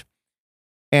happened.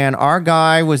 And our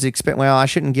guy was well, I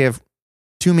shouldn't give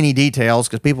too many details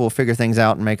because people will figure things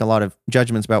out and make a lot of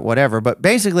judgments about whatever. But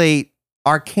basically,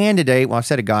 our candidate, well, I've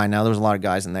said a guy now, there was a lot of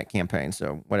guys in that campaign,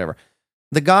 so whatever.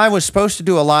 The guy was supposed to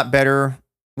do a lot better.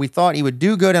 We thought he would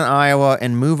do good in Iowa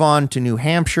and move on to New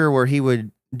Hampshire where he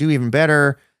would do even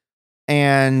better.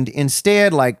 And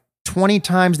instead, like 20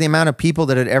 times the amount of people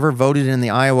that had ever voted in the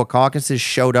Iowa caucuses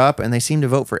showed up, and they seemed to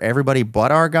vote for everybody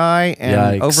but our guy.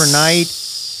 And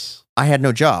overnight, I had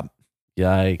no job.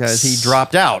 Yikes. Because he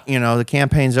dropped out. The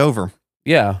campaign's over.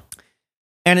 Yeah.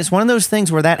 And it's one of those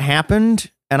things where that happened,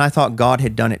 and I thought God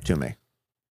had done it to me.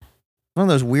 One of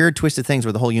those weird, twisted things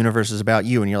where the whole universe is about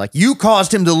you, and you're like, you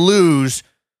caused him to lose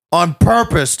on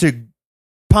purpose to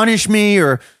punish me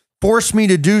or force me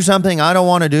to do something I don't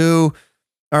want to do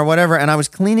or whatever. And I was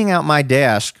cleaning out my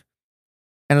desk,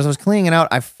 and as I was cleaning it out,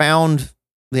 I found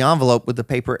the envelope with the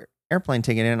paper airplane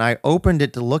ticket in it, and I opened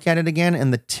it to look at it again,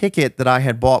 and the ticket that I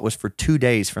had bought was for 2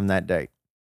 days from that date.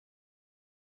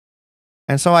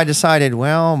 And so I decided,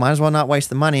 well, might as well not waste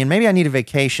the money, and maybe I need a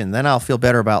vacation. Then I'll feel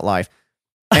better about life.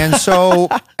 And so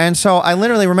I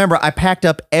literally remember I packed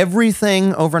up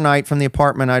everything overnight from the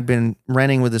apartment I'd been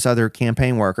renting with this other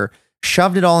campaign worker,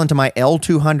 shoved it all into my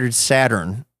L200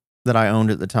 Saturn that I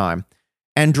owned at the time,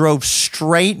 and drove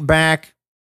straight back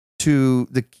to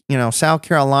the South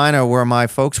Carolina where my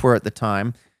folks were at the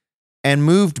time, and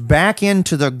moved back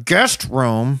into the guest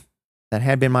room that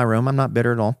had been my room. I'm not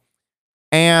bitter at all.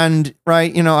 And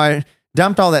I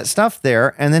dumped all that stuff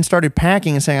there and then started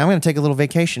packing and saying, I'm going to take a little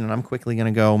vacation and I'm quickly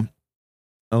going to go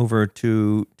over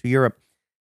to Europe.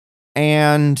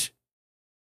 And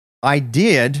I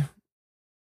did.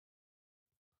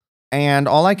 And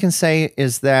all I can say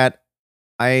is that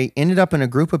I ended up in a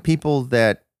group of people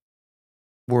that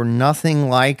were nothing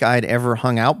like I'd ever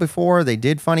hung out before. They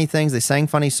did funny things. They sang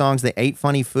funny songs. They ate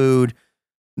funny food.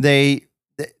 They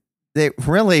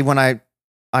really, when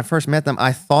I first met them,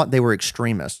 I thought they were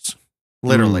extremists,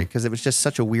 literally, because it was just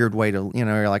such a weird way to,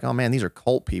 you're like, oh man, these are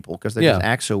cult people because they just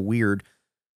act so weird.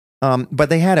 But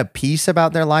they had a peace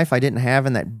about their life I didn't have,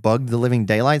 and that bugged the living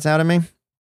daylights out of me.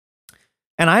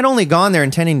 And I'd only gone there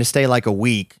intending to stay like a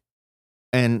week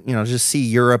and, just see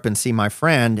Europe and see my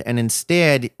friend. And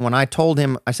instead, when I told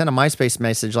him, I sent a MySpace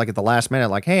message like at the last minute,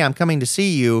 like, hey, I'm coming to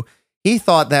see you. He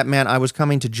thought that meant I was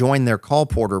coming to join their call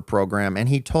porter program. And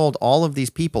he told all of these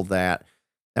people that.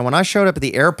 And when I showed up at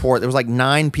the airport, there was like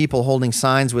 9 people holding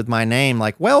signs with my name,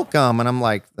 like, welcome. And I'm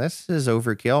like, this is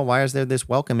overkill. Why is there this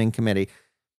welcoming committee?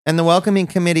 And the welcoming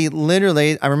committee,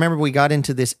 literally, I remember we got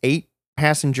into this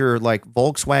 8-passenger like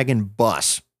Volkswagen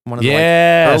bus, one of the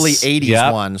early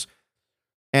 80s ones.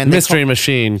 And Mystery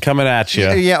Machine coming at you.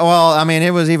 Yeah, well, I mean,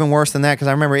 it was even worse than that because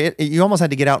I remember you almost had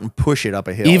to get out and push it up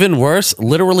a hill. Even worse?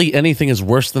 Literally anything is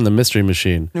worse than the Mystery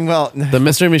Machine. Well, the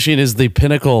Mystery Machine is the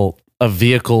pinnacle of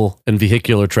vehicle and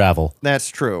vehicular travel. That's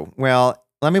true. Well,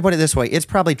 let me put it this way. It's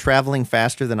probably traveling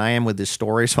faster than I am with this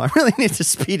story, so I really need to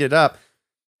speed it up.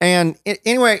 And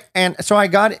anyway, and so I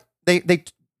got, they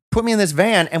put me in this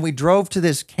van and we drove to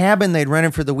this cabin they'd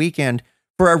rented for the weekend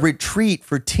for a retreat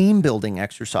for team building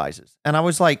exercises. And I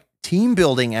was like, team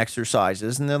building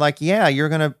exercises? And they're like, yeah, you're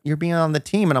being on the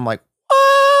team. And I'm like,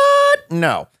 what?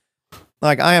 No.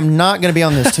 Like, I am not going to be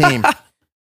on this team.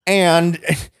 And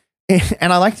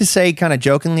I like to say kind of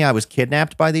jokingly, I was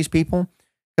kidnapped by these people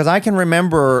because I can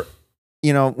remember,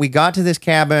 we got to this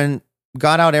cabin,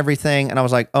 got out everything. And I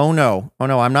was like, oh no,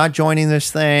 I'm not joining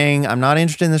this thing. I'm not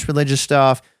interested in this religious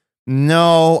stuff.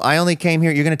 No, I only came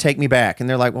here. You're going to take me back. And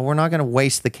they're like, well, we're not going to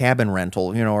waste the cabin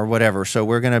rental, or whatever. So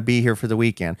we're going to be here for the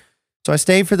weekend. So I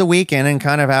stayed for the weekend and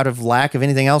kind of out of lack of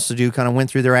anything else to do, kind of went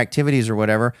through their activities or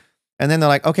whatever. And then they're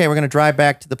like, okay, we're going to drive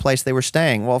back to the place they were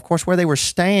staying. Well, of course, where they were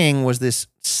staying was this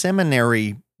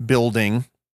seminary building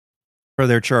for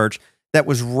their church that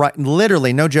was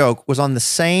literally, no joke, was on the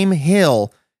same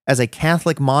hill as a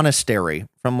Catholic monastery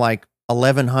from like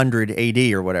 1100 AD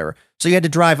or whatever. So you had to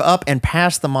drive up and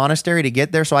past the monastery to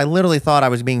get there. So I literally thought I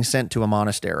was being sent to a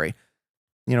monastery.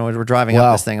 As we're driving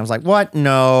up this thing. I was like, what?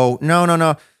 No.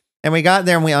 And we got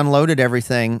there and we unloaded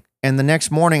everything. And the next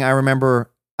morning, I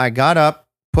remember I got up,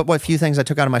 put what few things I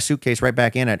took out of my suitcase right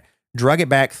back in it, drug it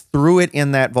back, threw it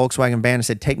in that Volkswagen van and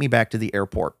said, take me back to the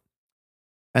airport.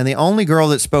 And the only girl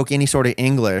that spoke any sort of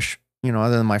English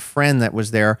other than my friend that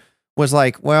was there, was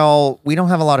like, well, we don't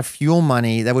have a lot of fuel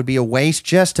money. That would be a waste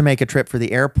just to make a trip for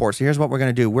the airport. So here's what we're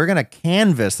going to do. We're going to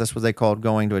canvas. That's what they called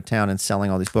going to a town and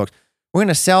selling all these books. We're going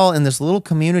to sell in this little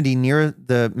community near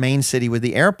the main city with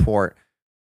the airport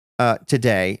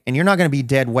today, and you're not going to be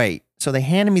dead weight. So they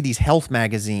handed me these health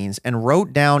magazines and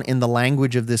wrote down in the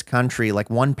language of this country, like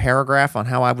one paragraph on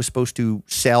how I was supposed to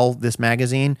sell this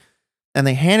magazine. And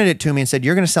they handed it to me and said,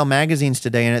 you're going to sell magazines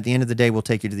today, and at the end of the day, we'll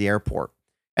take you to the airport.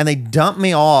 And they dumped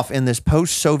me off in this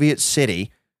post-Soviet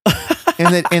city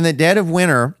in the dead of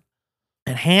winter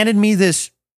and handed me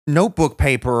this notebook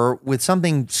paper with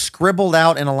something scribbled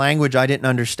out in a language I didn't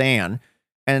understand.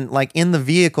 And like in the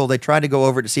vehicle, they tried to go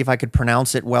over it to see if I could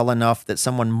pronounce it well enough that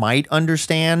someone might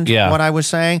understand what I was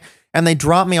saying. And they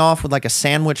dropped me off with like a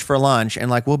sandwich for lunch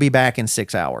and like, we'll be back in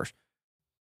 6 hours.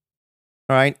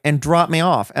 All right. And dropped me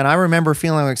off. And I remember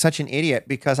feeling like such an idiot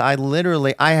because I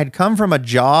had come from a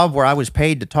job where I was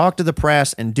paid to talk to the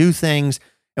press and do things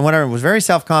and whatever, was very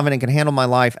self-confident, could handle my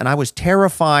life. And I was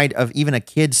terrified of even a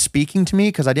kid speaking to me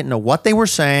because I didn't know what they were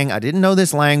saying. I didn't know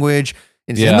this language.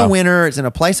 It's in the winter. It's in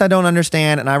a place I don't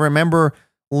understand. And I remember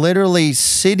literally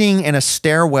sitting in a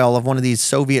stairwell of one of these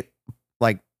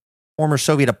former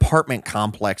Soviet apartment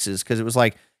complexes, because it was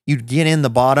like you'd get in the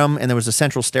bottom and there was a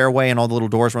central stairway and all the little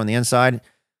doors were on the inside.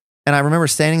 And I remember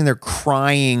standing there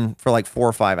crying for like 4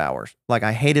 or 5 hours. Like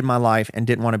I hated my life and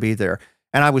didn't want to be there.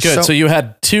 And I was good. So you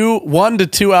had 1 to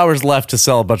 2 hours left to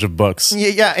sell a bunch of books.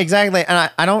 Yeah, exactly. And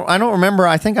I don't remember.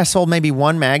 I think I sold maybe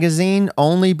one magazine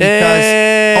only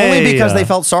because they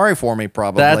felt sorry for me.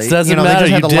 Probably that doesn't matter. They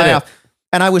just had you to did laugh.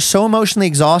 And I was so emotionally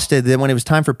exhausted that when it was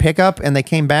time for pickup and they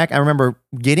came back, I remember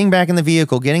getting back in the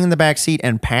vehicle, getting in the back seat,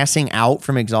 and passing out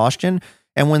from exhaustion.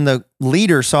 And when the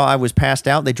leader saw I was passed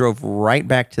out, they drove right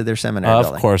back to their seminary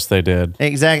building. Of course they did.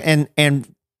 Exactly.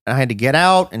 And I had to get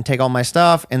out and take all my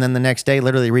stuff, and then the next day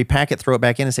literally repack it, throw it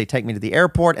back in and say, take me to the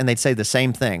airport. And they'd say the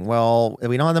same thing. Well,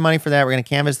 we don't have the money for that. We're going to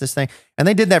canvas this thing. And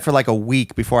they did that for like a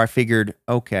week before I figured,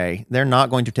 okay, they're not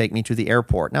going to take me to the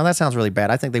airport. Now that sounds really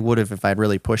bad. I think they would have if I'd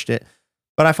really pushed it.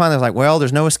 But I finally was like, well,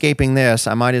 there's no escaping this.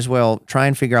 I might as well try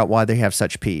and figure out why they have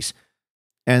such peace.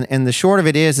 And the short of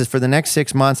it is for the next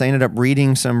 6 months, I ended up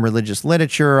reading some religious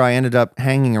literature. I ended up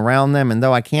hanging around them. And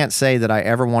though I can't say that I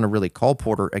ever want to really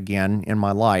colporter again in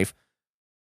my life,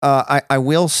 I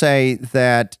will say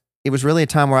that it was really a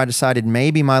time where I decided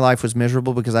maybe my life was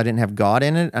miserable because I didn't have God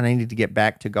in it and I needed to get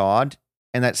back to God.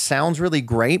 And that sounds really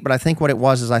great, but I think what it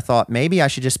was is I thought maybe I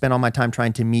should just spend all my time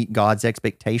trying to meet God's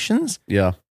expectations.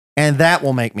 Yeah. And that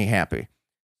will make me happy.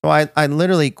 So I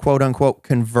literally, quote unquote,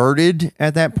 converted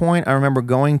at that point. I remember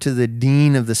going to the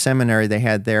dean of the seminary they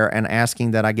had there and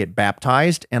asking that I get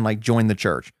baptized and like join the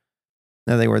church.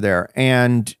 Now they were there.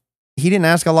 And he didn't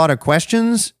ask a lot of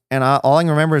questions. And all I can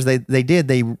remember is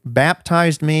they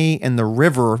baptized me in the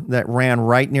river that ran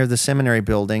right near the seminary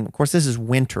building. Of course, this is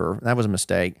winter. That was a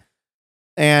mistake.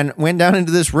 And went down into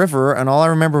this river, and all I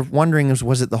remember wondering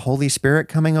was it the Holy Spirit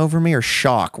coming over me or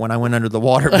shock when I went under the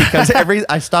water? Because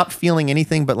I stopped feeling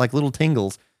anything but like little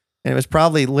tingles. And it was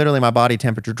probably literally my body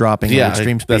temperature dropping at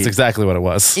extreme speed. That's exactly what it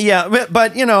was. Yeah,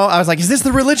 but I was like, is this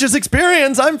the religious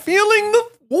experience? I'm feeling the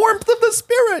warmth of the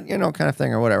Spirit, kind of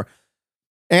thing or whatever.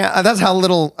 And that's how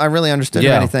little I really understood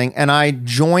of anything. And I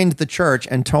joined the church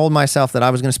and told myself that I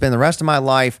was going to spend the rest of my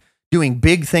life doing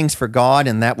big things for God,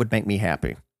 and that would make me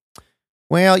happy.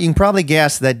 Well, you can probably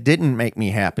guess that didn't make me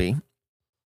happy.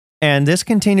 And this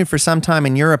continued for some time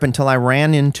in Europe until I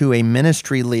ran into a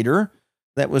ministry leader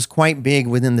that was quite big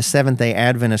within the Seventh-day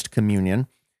Adventist communion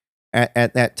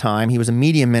at that time. He was a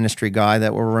media ministry guy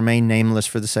that will remain nameless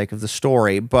for the sake of the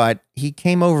story, but he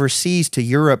came overseas to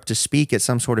Europe to speak at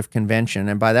some sort of convention.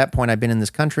 And by that point, I'd been in this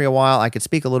country a while. I could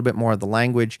speak a little bit more of the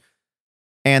language,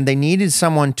 and they needed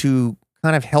someone to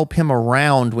kind of help him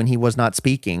around when he was not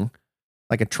speaking,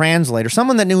 like a translator,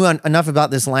 someone that knew enough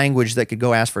about this language that could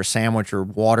go ask for a sandwich or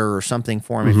water or something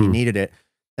for him if he needed it.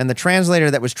 And the translator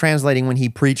that was translating when he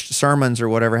preached sermons or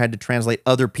whatever had to translate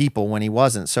other people when he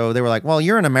wasn't. So they were like, well,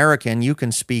 you're an American, you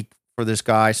can speak for this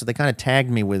guy. So they kind of tagged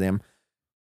me with him.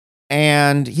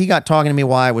 And he got talking to me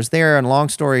while I was there. And long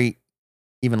story,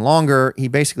 even longer, he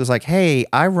basically was like, hey,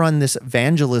 I run this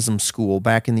evangelism school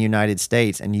back in the United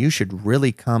States, and you should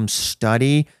really come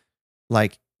study,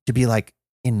 like to be like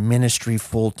in ministry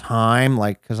full time,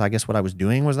 like, because I guess what I was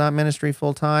doing was not ministry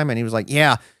full time. And he was like,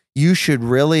 yeah, you should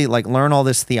really like learn all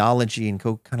this theology and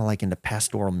go kind of like into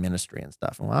pastoral ministry and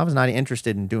stuff. And well, I was not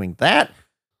interested in doing that,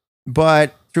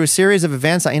 but through a series of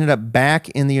events, I ended up back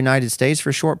in the United States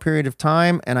for a short period of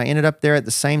time. And I ended up there at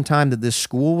the same time that this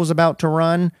school was about to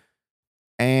run.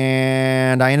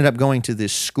 And I ended up going to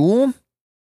this school.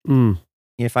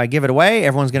 If I give it away,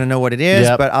 everyone's going to know what it is,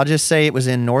 Yep. but I'll just say it was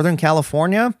in Northern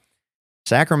California,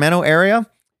 Sacramento area.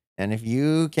 And if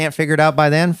you can't figure it out by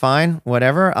then, fine,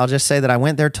 whatever. I'll just say that I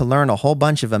went there to learn a whole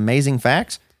bunch of amazing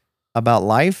facts about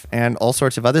life and all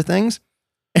sorts of other things.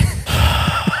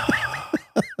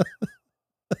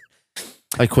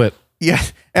 I quit. Yeah.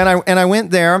 And I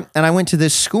went there and I went to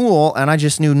this school and I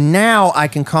just knew now I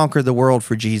can conquer the world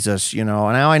for Jesus, you know.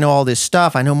 And now I know all this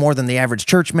stuff. I know more than the average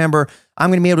church member. I'm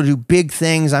going to be able to do big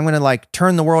things. I'm going to like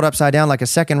turn the world upside down like a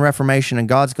second Reformation, and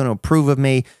God's going to approve of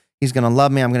me. He's going to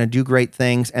love me. I'm going to do great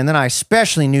things. And then I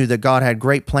especially knew that God had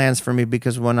great plans for me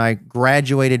because when I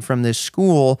graduated from this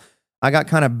school, I got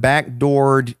kind of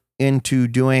backdoored into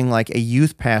doing like a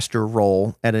youth pastor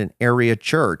role at an area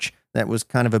church. That was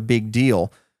kind of a big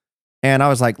deal. And I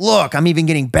was like, look, I'm even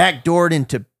getting backdoored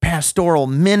into pastoral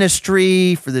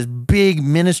ministry for this big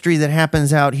ministry that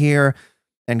happens out here.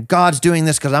 And God's doing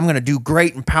this because I'm going to do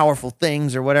great and powerful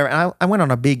things or whatever. And I went on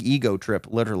a big ego trip,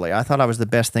 literally. I thought I was the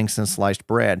best thing since sliced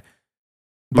bread.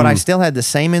 But I still had the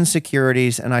same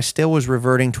insecurities, and I still was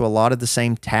reverting to a lot of the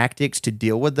same tactics to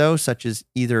deal with those, such as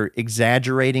either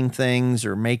exaggerating things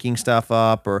or making stuff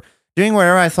up or doing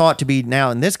whatever I thought to be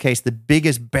now, in this case, the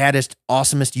biggest, baddest,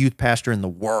 awesomest youth pastor in the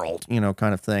world, you know,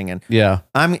 kind of thing. And Yeah.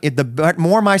 the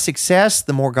more my success,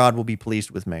 the more God will be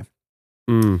pleased with me.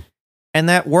 Mm. And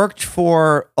that worked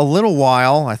for a little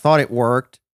while. I thought it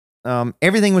worked.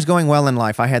 Everything was going well in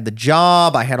life. I had the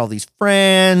job. I had all these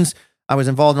friends. I was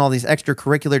involved in all these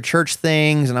extracurricular church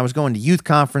things, and I was going to youth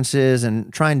conferences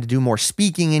and trying to do more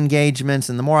speaking engagements.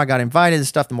 And the more I got invited to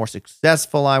stuff, the more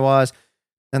successful I was.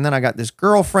 And then I got this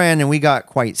girlfriend, and we got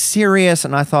quite serious,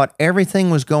 and I thought everything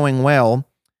was going well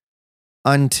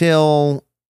until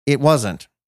it wasn't.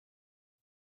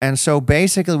 And so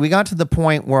basically, we got to the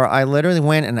point where I literally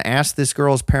went and asked this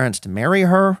girl's parents to marry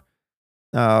her.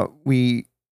 We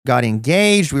got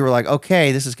engaged. We were like,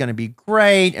 okay, this is going to be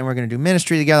great. And we're going to do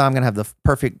ministry together. I'm going to have the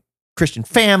perfect Christian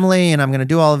family, and I'm going to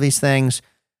do all of these things.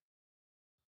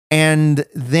 And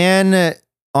then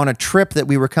on a trip that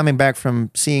we were coming back from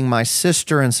seeing my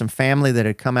sister and some family that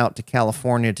had come out to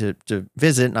California to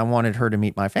visit, and I wanted her to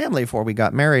meet my family before we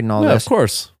got married and all Yeah, this. of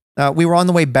course. We were on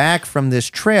the way back from this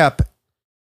trip,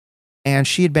 and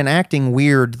she had been acting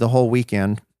weird the whole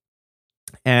weekend.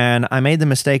 And I made the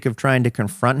mistake of trying to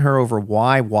confront her over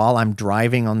why while I'm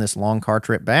driving on this long car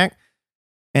trip back.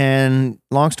 And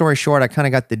long story short, I kind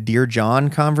of got the Dear John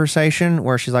conversation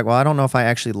where she's like, well, I don't know if I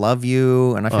actually love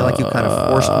you. And I feel like you kind of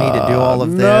forced me to do all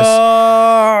of this. No.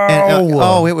 And,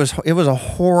 it was a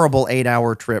horrible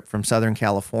 8-hour trip from Southern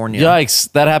California. Yikes.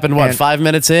 That happened, what, And- 5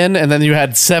 minutes in? And then you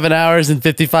had 7 hours and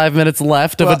 55 minutes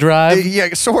left of a drive?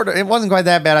 Yeah, sort of. It wasn't quite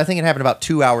that bad. I think it happened about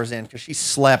 2 hours in because she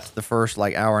slept the first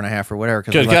like hour and a half or whatever.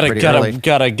 Good. Gotta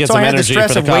get So some I had the energy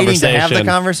stress for the of waiting to have the conversation.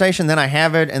 conversation, then I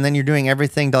have it, and then you're doing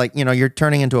everything to like, you know, you're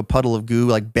turning into a puddle of goo,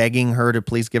 like begging her to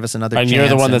please give us another And chance. you're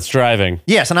the one that's driving.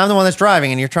 Yes, and I'm the one that's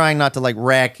driving, and you're trying not to like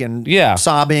wreck and Yeah.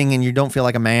 sobbing, and you don't feel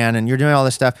like a man, and you're doing all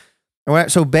this stuff.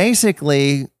 So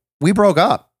basically, we broke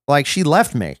up. Like, she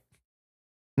left me.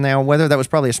 Now, whether that was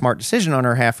probably a smart decision on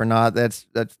her half or not, that's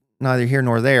neither here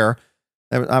nor there.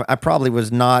 I probably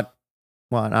was not.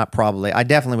 Well, not probably. I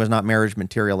definitely was not marriage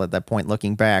material at that point,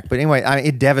 looking back. But anyway,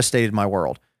 it devastated my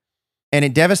world. And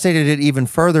it devastated it even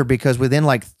further because within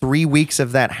like 3 weeks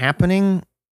of that happening,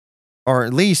 or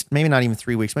at least maybe not even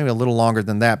 3 weeks, maybe a little longer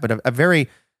than that, but a very,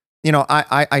 you know,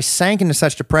 I sank into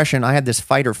such depression. I had this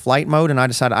fight or flight mode, and I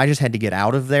decided I just had to get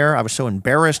out of there. I was so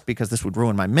embarrassed because this would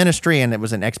ruin my ministry, and it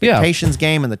was an expectations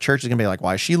game, and the church is going to be like,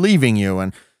 why is she leaving you?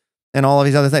 And all of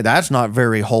these other things. That's not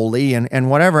very holy and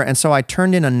whatever. And so I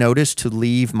turned in a notice to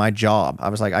leave my job. I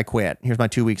was like, I quit. Here's my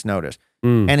 2 weeks notice.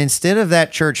 And instead of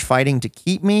that church fighting to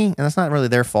keep me, and that's not really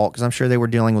their fault because I'm sure they were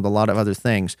dealing with a lot of other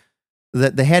things,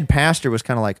 the head pastor was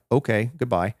kind of like, okay,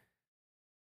 goodbye.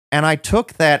 And I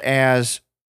took that as,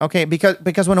 okay,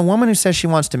 because when a woman who says she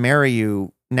wants to marry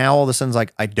you, now all of a sudden's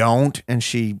like, I don't, and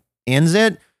she ends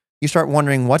it, you start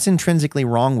wondering what's intrinsically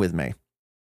wrong with me.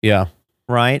 Yeah.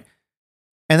 Right?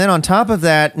 And then on top of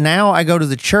that, now I go to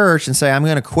the church and say, I'm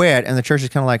going to quit. And the church is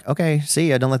kind of like, okay, see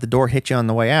ya. Don't let the door hit you on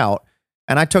the way out.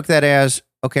 And I took that as,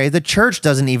 okay, the church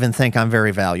doesn't even think I'm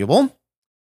very valuable.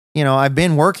 You know, I've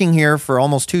been working here for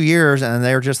almost 2 years, and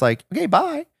they're just like, okay,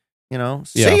 bye. You know,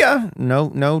 see ya.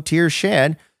 No tears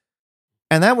shed.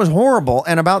 And that was horrible.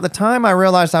 And about the time I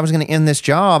realized I was going to end this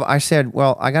job, I said,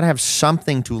 well, I got to have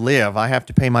something to live. I have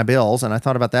to pay my bills. And I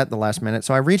thought about that at the last minute.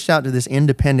 So I reached out to this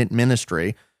independent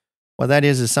ministry. What that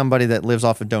is somebody that lives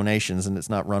off of donations, and it's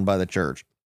not run by the church.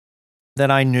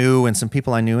 that I knew and some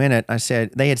people I knew in it,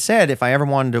 they had said if I ever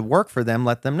wanted to work for them,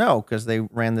 let them know, because they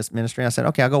ran this ministry. I said,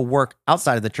 okay, I'll go work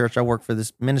outside of the church. I'll work for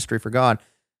this ministry for God.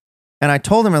 And I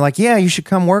told them, they're like, yeah, you should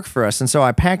come work for us. And so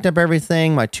I packed up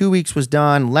everything. My 2 weeks was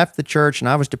done, left the church, and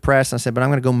I was depressed. I said, but I'm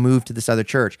going to go move to this other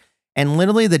church. And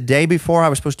literally the day before I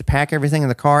was supposed to pack everything in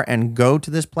the car and go to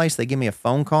this place, they give me a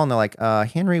phone call and they're like,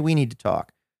 Henry, we need to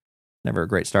talk. Never a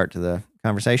great start to the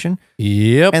conversation.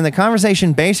 Yep. And the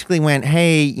conversation basically went,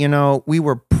 hey, we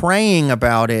were praying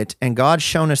about it and God's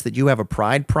shown us that you have a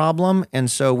pride problem.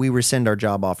 And so we rescind our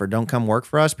job offer. Don't come work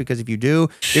for us, because if you do,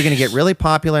 you're going to get really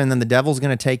popular and then the devil's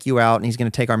going to take you out and he's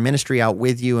going to take our ministry out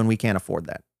with you, and we can't afford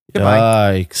that.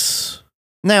 Goodbye. Yikes.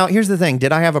 Now, here's the thing.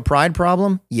 Did I have a pride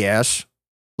problem? Yes.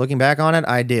 Looking back on it,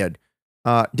 I did.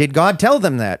 Did God tell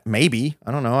them that? Maybe.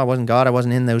 I don't know. I wasn't God. I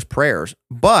wasn't in those prayers.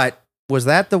 But was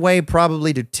that the way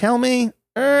probably to tell me?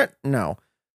 No.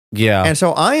 Yeah. And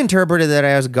so I interpreted that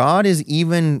as God is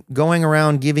even going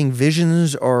around giving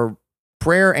visions or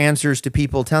prayer answers to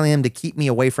people, telling them to keep me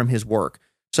away from his work.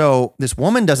 So this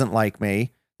woman doesn't like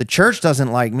me, the church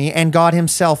doesn't like me, and God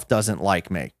himself doesn't like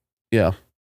me. Yeah.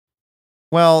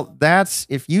 Well,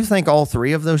 if you think all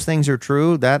three of those things are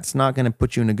true, that's not going to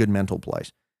put you in a good mental place.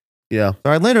 Yeah.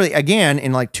 So I literally, again,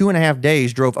 in like 2.5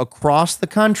 days, drove across the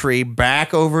country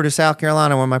back over to South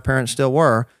Carolina where my parents still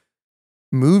were,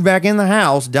 moved back in the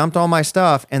house, dumped all my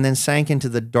stuff, and then sank into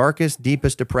the darkest,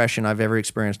 deepest depression I've ever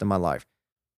experienced in my life.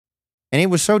 And it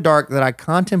was so dark that I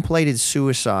contemplated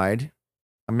suicide.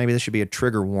 Maybe this should be a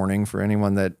trigger warning for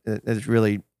anyone that is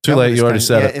really... Too late, you already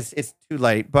said it. It's too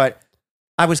late, but...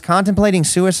 I was contemplating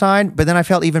suicide, but then I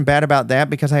felt even bad about that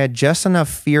because I had just enough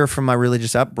fear from my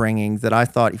religious upbringing that I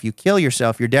thought if you kill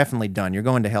yourself, you're definitely done. You're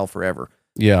going to hell forever.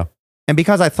 Yeah. And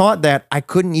because I thought that, I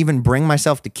couldn't even bring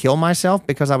myself to kill myself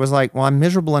because I was like, well, I'm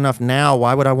miserable enough now.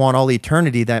 Why would I want all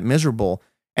eternity that miserable?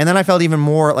 And then I felt even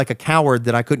more like a coward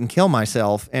that I couldn't kill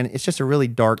myself. And it's just a really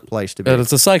dark place to be. And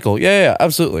it's a cycle. Yeah,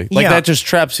 absolutely. Like that just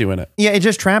traps you in it. Yeah, it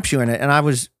just traps you in it. And I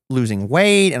was losing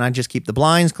weight, and I just keep the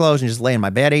blinds closed and just lay in my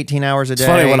bed 18 hours a day. It's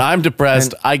funny, when I'm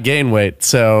depressed, I gain weight.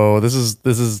 So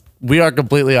we are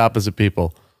completely opposite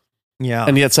people. Yeah.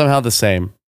 And yet somehow the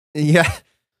same. Yeah.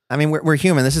 I mean, we're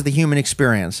human. This is the human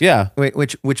experience. Yeah.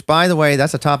 Which by the way,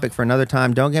 that's a topic for another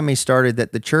time. Don't get me started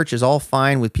that the church is all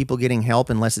fine with people getting help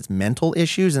unless it's mental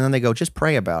issues. And then they go, just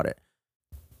pray about it.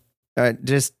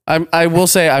 I will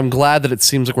say, I'm glad that it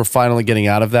seems like we're finally getting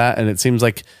out of that. And it seems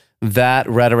like that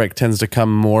rhetoric tends to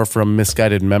come more from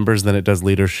misguided members than it does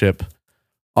leadership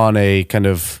on a kind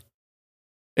of,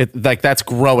 that's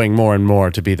growing more and more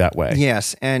to be that way.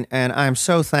 Yes. And I'm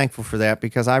so thankful for that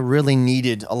because I really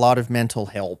needed a lot of mental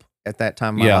help at that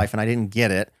time of my life and I didn't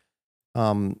get it.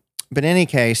 But in any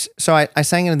case, so I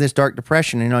sang into this dark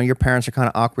depression. Your parents are kind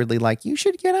of awkwardly like, you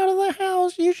should get out of the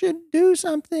house. You should do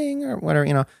something or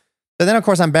whatever, But then, of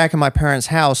course, I'm back in my parents'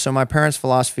 house. So my parents'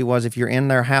 philosophy was if you're in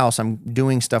their house, I'm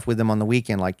doing stuff with them on the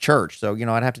weekend, like church. So,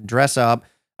 I'd have to dress up.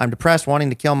 I'm depressed,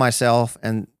 wanting to kill myself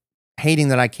and hating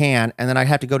that I can. And then I'd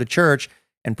have to go to church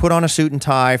and put on a suit and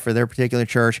tie for their particular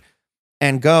church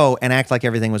and go and act like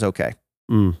everything was okay.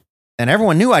 Mm. And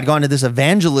everyone knew I'd gone to this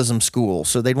evangelism school.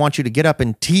 So they'd want you to get up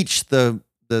and teach the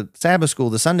Sabbath school,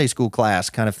 the Sunday school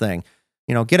class kind of thing.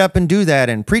 Get up and do that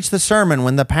and preach the sermon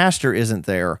when the pastor isn't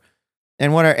there.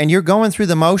 And you're going through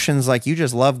the motions like you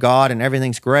just love God and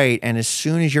everything's great. And as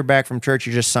soon as you're back from church,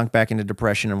 you're just sunk back into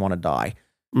depression and want to die.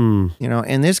 Mm.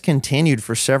 And this continued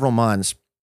for several months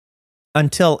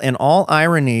until, in all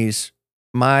ironies,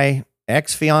 my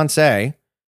ex-fiance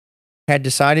had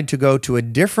decided to go to a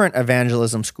different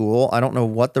evangelism school. I don't know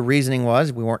what the reasoning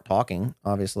was. We weren't talking,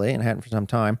 obviously, and hadn't for some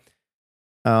time.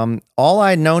 All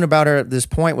I'd known about her at this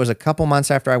point was a couple months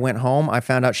after I went home, I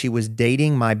found out she was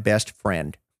dating my best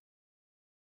friend.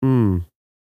 Mm.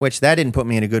 Which that didn't put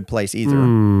me in a good place either.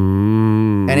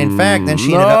 Mm. And in fact, then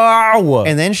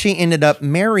she ended up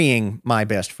marrying my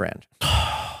best friend.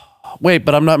 Wait,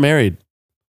 but I'm not married.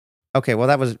 Okay,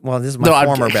 this is my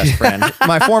former best friend.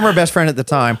 My former best friend at the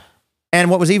time. And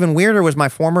what was even weirder was my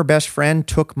former best friend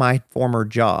took my former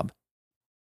job.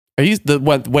 Are you the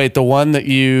one that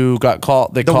you got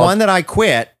called? One that I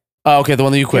quit. Oh, okay, the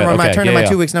one that you quit. When I turned in my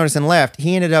 2 weeks notice and left,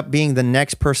 he ended up being the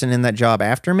next person in that job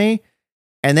after me.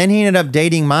 And then he ended up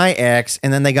dating my ex,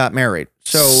 and then they got married.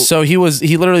 So he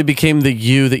literally became the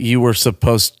you that you were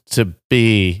supposed to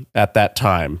be at that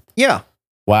time. Yeah.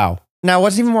 Wow. Now,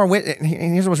 what's even more,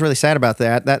 here's what's really sad about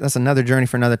that. That's another journey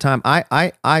for another time.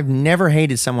 I've never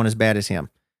hated someone as bad as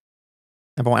him.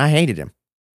 I hated him.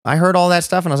 I heard all that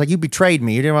stuff, and I was like, you betrayed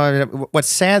me. What's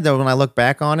sad, though, when I look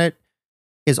back on it,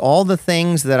 is all the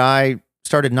things that I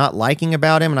started not liking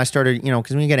about him. And I started, because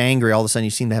when you get angry, all of a sudden you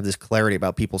seem to have this clarity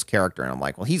about people's character. And I'm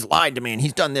like, well, he's lied to me and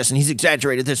he's done this and he's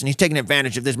exaggerated this and he's taken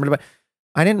advantage of this. But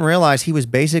I didn't realize he was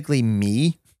basically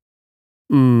me.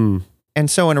 Mm. And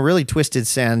so in a really twisted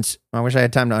sense, I wish I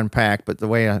had time to unpack, but the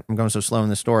way I'm going so slow in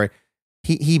the story,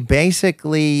 he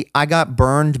basically, I got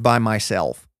burned by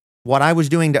myself. What I was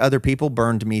doing to other people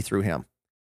burned me through him.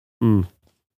 Mm.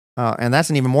 And that's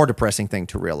an even more depressing thing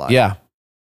to realize. Yeah.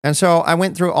 And so I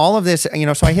went through all of this, so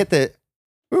I hit the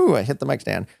mic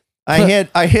stand.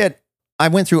 I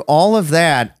went through all of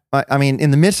that. I mean, in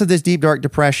the midst of this deep, dark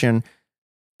depression,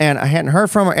 and I hadn't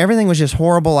heard from her. Everything was just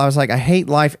horrible. I was like, I hate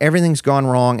life. Everything's gone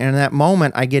wrong. And in that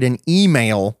moment, I get an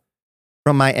email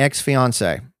from my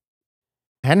ex-fiance.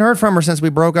 Hadn't heard from her since we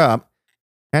broke up.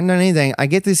 Hadn't done anything. I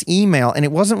get this email, and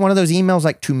it wasn't one of those emails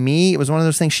like to me. It was one of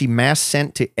those things she mass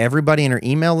sent to everybody in her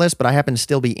email list, but I happened to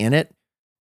still be in it.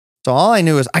 So all I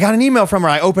knew is I got an email from her.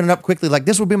 I opened it up quickly, like,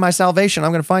 this will be my salvation.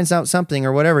 I'm going to find out something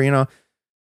or whatever,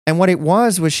 And what it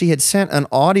was she had sent an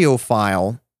audio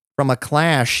file from a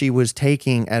class she was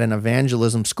taking at an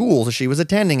evangelism school that she was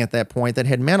attending at that point that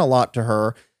had meant a lot to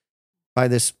her by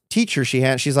this teacher she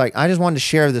had. She's like, I just wanted to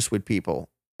share this with people.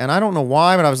 And I don't know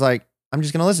why, but I was like, I'm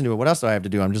just going to listen to it. What else do I have to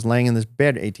do? I'm just laying in this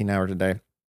bed 18 hours a day.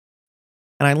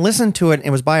 And I listened to it. And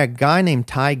it was by a guy named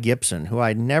Ty Gibson, who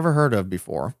I'd never heard of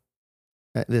before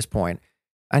at this point.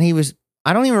 And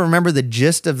I don't even remember the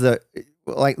gist of the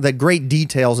great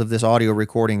details of this audio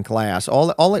recording class.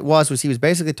 All it was he was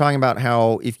basically talking about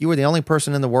how if you were the only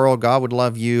person in the world, God would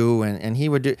love you, and he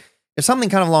would do something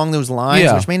kind of along those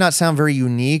lines, which may not sound very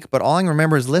unique, but all I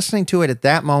remember is listening to it at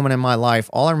that moment in my life.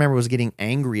 All I remember was getting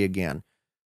angry again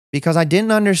because I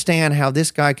didn't understand how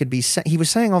this guy could be, he was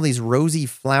saying all these rosy,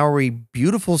 flowery,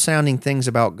 beautiful sounding things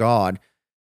about God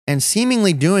and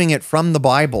seemingly doing it from the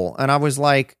Bible. And I was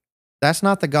like, that's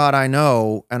not the God I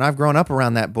know, and I've grown up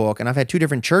around that book, and I've had 2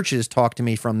 different churches talk to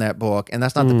me from that book, and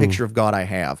that's not the picture of God I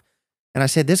have. And I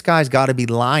said, this guy's got to be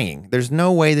lying. There's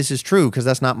no way this is true because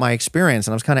that's not my experience.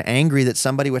 And I was kind of angry that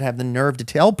somebody would have the nerve to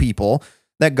tell people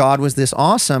that God was this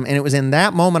awesome. And it was in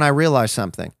that moment I realized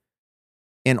something.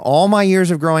 In all my years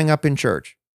of growing up in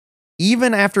church,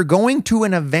 even after going to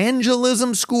an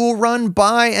evangelism school run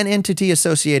by an entity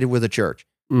associated with a church,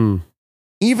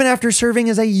 even after serving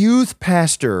as a youth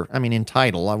pastor, I mean, in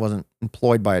title, I wasn't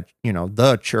employed by,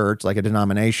 the church, like a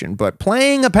denomination, but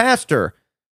playing a pastor,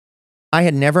 I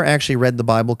had never actually read the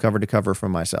Bible cover to cover for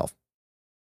myself.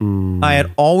 I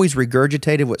had always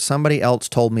regurgitated what somebody else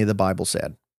told me the Bible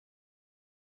said.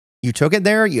 You took it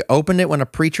there, you opened it when a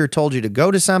preacher told you to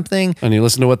go to something. And you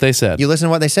listen to what they said. You listen to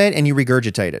what they said and you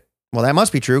regurgitate it. Well, that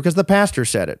must be true because the pastor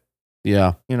said it.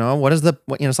 Yeah.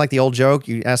 It's like the old joke.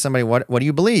 You ask somebody, what do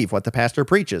you believe? What the pastor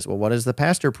preaches. Well, what does the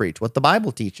pastor preach? What the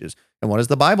Bible teaches. And what does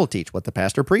the Bible teach? What the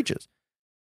pastor preaches.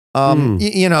 You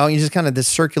just kind of this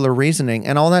circular reasoning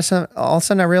and all of a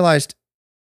sudden I realized,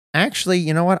 actually,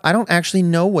 you know what? I don't actually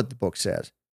know what the book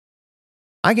says.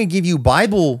 I can give you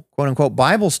Bible, quote unquote,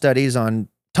 Bible studies on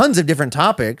tons of different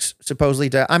topics, supposedly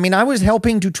I was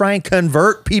helping to try and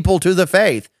convert people to the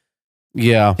faith.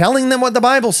 Yeah. Telling them what the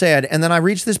Bible said. And then I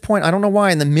reached this point, I don't know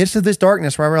why, in the midst of this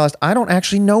darkness where I realized I don't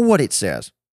actually know what it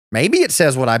says. Maybe it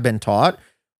says what I've been taught,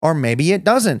 or maybe it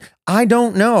doesn't. I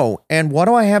don't know. And what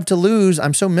do I have to lose?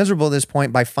 I'm so miserable at this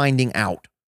point by finding out.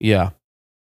 Yeah.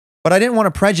 But I didn't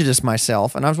want to prejudice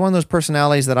myself. And I was one of those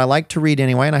personalities that I liked to read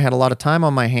anyway. And I had a lot of time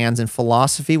on my hands. And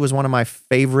philosophy was one of my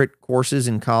favorite courses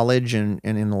in college and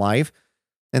in life.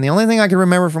 And the only thing I could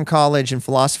remember from college in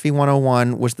Philosophy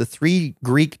 101 was the 3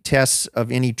 Greek tests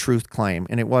of any truth claim.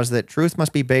 And it was that truth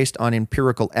must be based on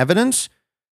empirical evidence.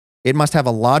 It must have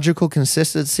a logical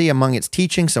consistency among its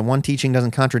teachings, so one teaching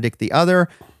doesn't contradict the other.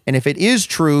 And if it is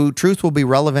true, truth will be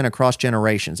relevant across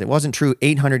generations. It wasn't true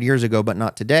 800 years ago, but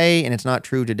not today. And it's not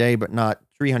true today, but not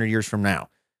 300 years from now,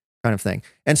 kind of thing.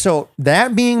 And so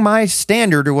that being my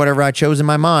standard or whatever I chose in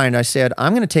my mind, I said,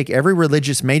 I'm going to take every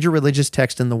major religious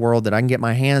text in the world that I can get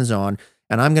my hands on,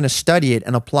 and I'm going to study it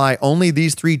and apply only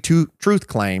these 3 truth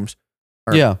claims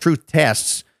or truth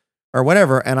tests or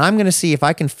whatever. And I'm going to see if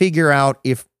I can figure out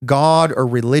if God or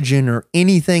religion or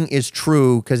anything is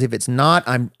true. Because if it's not,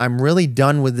 I'm really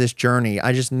done with this journey.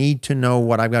 I just need to know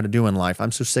what I've got to do in life.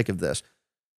 I'm so sick of this.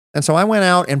 And so I went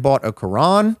out and bought a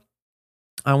Quran.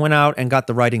 I went out and got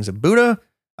the writings of Buddha.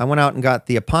 I went out and got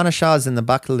the Upanishads and the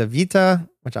Bhagavad Gita,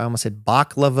 which I almost said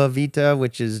Baklava Vita,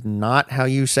 which is not how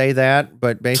you say that.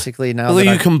 But basically now that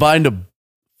you combined a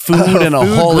food and a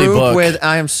holy book.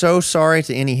 I am so sorry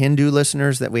to any Hindu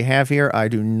listeners that we have here. I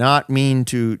do not mean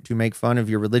to make fun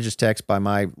of your religious text by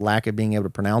my lack of being able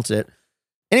to pronounce it.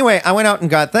 Anyway, I went out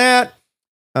and got that.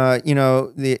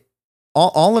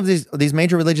 all of these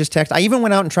major religious texts. I even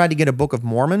went out and tried to get a Book of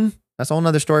Mormon. That's a whole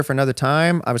nother story for another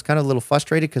time. I was kind of a little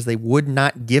frustrated because they would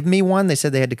not give me one. They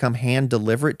said they had to come hand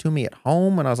deliver it to me at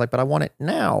home. And I was like, but I want it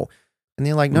now. And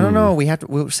they're like, no,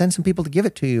 we'll send some people to give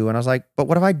it to you. And I was like, but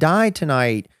what if I die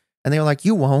tonight? And they were like,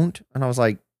 you won't. And I was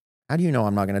like, how do you know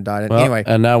I'm not going to die? Well, anyway.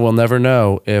 And now we'll never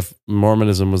know if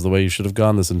Mormonism was the way you should have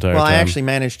gone this entire time. Well, I actually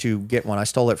managed to get one. I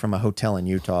stole it from a hotel in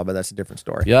Utah, but that's a different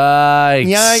story. Yikes.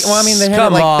 Yeah, well, I mean, they had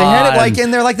it like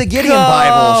in there, like the Gideon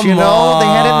Bibles, you know? They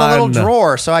had it in the little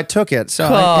drawer, so I took it. So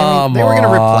I mean, they were going to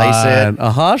replace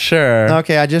it. Sure.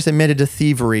 Okay, I just admitted to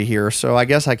thievery here, so I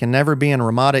guess I can never be in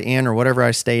Ramada Inn or whatever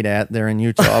I stayed at there in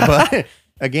Utah, but...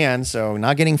 Again, so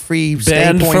not getting free stay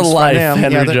Banned points for life, from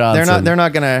them. Henry Johnson. They're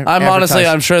not going to.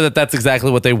 I'm sure that's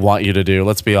exactly what they want you to do.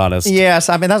 Let's be honest. Yes,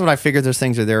 I mean that's what I figured those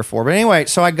things are there for. But anyway,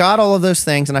 so I got all of those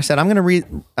things, and I said I'm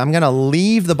going to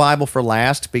leave the Bible for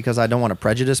last because I don't want to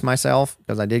prejudice myself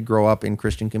because I did grow up in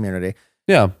Christian community.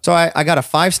 Yeah. So I got a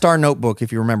 5-star notebook,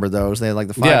 if you remember those. They had like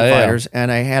the five fighters,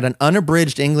 and I had an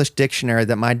unabridged English dictionary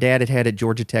that my dad had at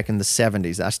Georgia Tech in the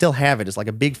 70s. I still have it. It's like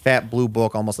a big fat blue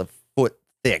book, almost a foot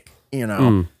thick, you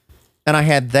know. And I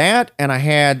had that, and I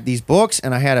had these books,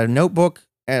 and I had a notebook,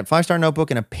 a 5-star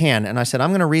notebook, and a pen. And I said, I'm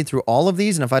going to read through all of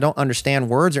these, and if I don't understand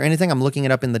words or anything, I'm looking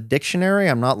it up in the dictionary.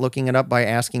 I'm not looking it up by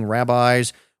asking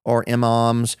rabbis or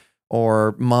imams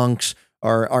or monks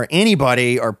or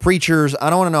anybody or preachers. I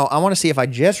don't want to know. I want to see if I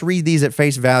just read these at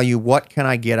face value, what can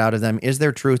I get out of them? Is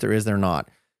there truth or is there not?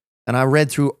 And I read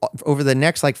through, over the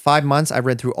next like 5 months, I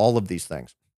read through all of these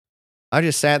things. I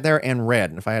just sat there and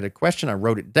read. And if I had a question, I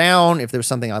wrote it down. If there was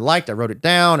something I liked, I wrote it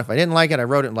down. If I didn't like it, I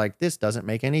wrote it like, this doesn't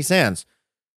make any sense.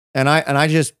 And I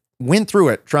just went through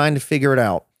it trying to figure it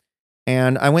out.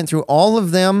 And I went through all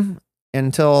of them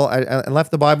until I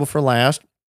left the Bible for last.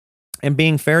 And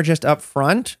being fair, just up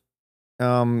front,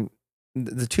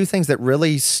 the two things that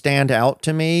really stand out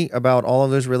to me about all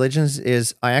of those religions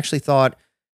is I actually thought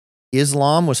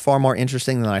Islam was far more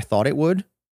interesting than I thought it would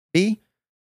be.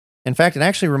 In fact, it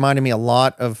actually reminded me a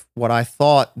lot of what I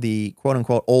thought the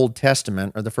quote-unquote Old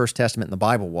Testament or the First Testament in the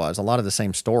Bible was. A lot of the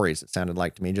same stories, it sounded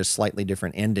like to me, just slightly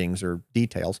different endings or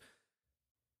details.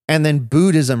 And then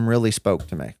Buddhism really spoke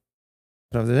to me.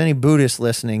 So if there's any Buddhists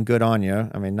listening, good on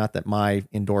you. I mean, not that my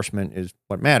endorsement is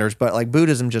what matters, but like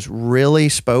Buddhism just really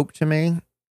spoke to me.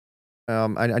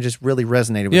 I just really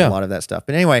resonated with a lot of that stuff.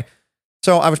 But anyway,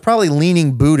 so I was probably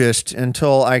leaning Buddhist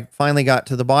until I finally got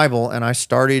to the Bible, and I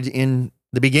started in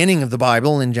the beginning of the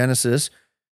Bible in Genesis,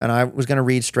 and I was going to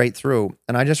read straight through.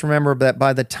 And I just remember that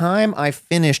by the time I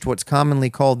finished what's commonly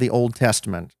called the Old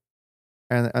Testament,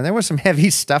 and there was some heavy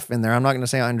stuff in there. I'm not going to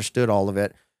say I understood all of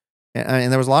it.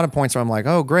 And there was a lot of points where I'm like,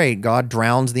 oh, great, God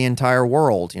drowns the entire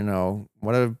world. You know,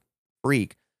 what a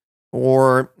freak.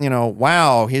 Or, you know,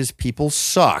 wow, his people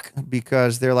suck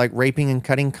because they're like raping and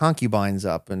cutting concubines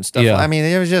up and stuff. Yeah. I mean,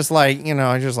 it was just like, you know,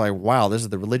 I was just like, wow, this is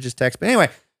the religious text. But anyway,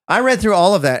 I read through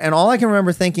all of that, and all I can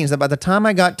remember thinking is that by the time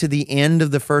I got to the end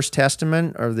of the First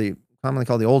Testament, or the commonly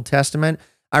called the Old Testament,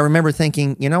 I remember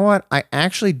thinking, you know what? I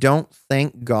actually don't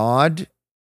think God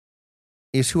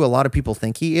is who a lot of people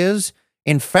think he is.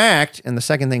 In fact, and the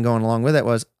second thing going along with it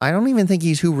was, I don't even think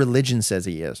he's who religion says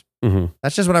he is. Mm-hmm.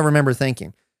 That's just what I remember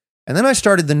thinking. And then I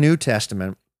started the New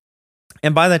Testament,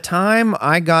 and by the time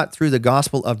I got through the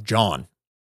Gospel of John,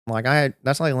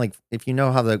 that's like if you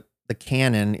know how the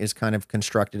canon is kind of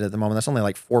constructed at the moment. That's only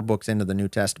like 4 books into the New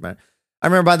Testament. I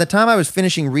remember by the time I was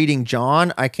finishing reading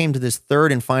John, I came to this third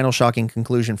and final shocking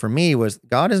conclusion for me was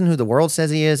God isn't who the world says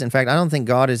he is. In fact, I don't think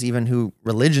God is even who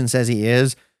religion says he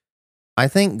is. I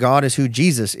think God is who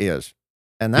Jesus is.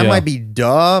 And that might be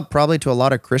probably to a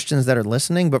lot of Christians that are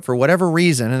listening, but for whatever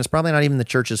reason, and it's probably not even the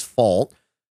church's fault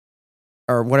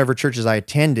or whatever churches I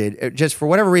attended, just for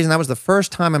whatever reason, that was the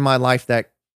first time in my life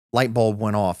that light bulb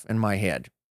went off in my head.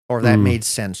 Or that made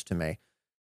sense to me.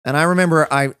 And I remember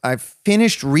I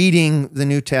finished reading the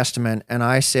New Testament and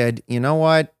I said, you know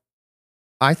what?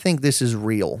 I think this is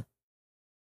real.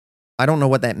 I don't know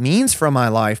what that means for my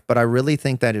life, but I really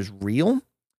think that is real.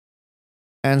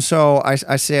 And so I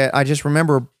said, I just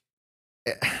remember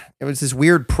it was this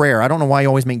weird prayer. I don't know why you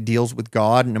always make deals with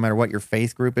God, no matter what your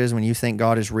faith group is. When you think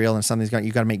God is real and something's got,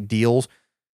 you got to make deals.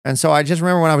 And so I just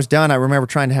remember when I was done, I remember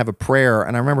trying to have a prayer,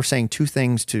 and I remember saying 2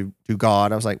 things to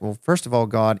God. I was like, well, first of all,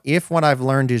 God, if what I've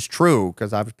learned is true,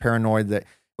 because I was paranoid that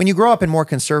when you grow up in more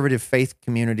conservative faith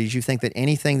communities, you think that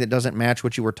anything that doesn't match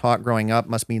what you were taught growing up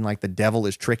must mean like the devil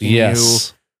is tricking you,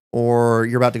 or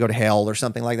you're about to go to hell or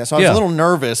something like that. So I was a little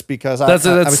nervous because I was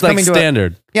like coming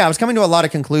standard. I was coming to a lot of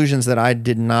conclusions that I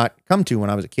did not come to when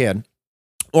I was a kid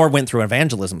or went through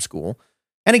evangelism school.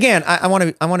 And again, I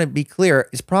want to be clear.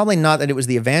 It's probably not that it was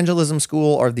the evangelism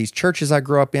school or these churches I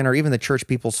grew up in or even the church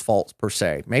people's fault per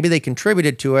se. Maybe they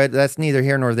contributed to it. That's neither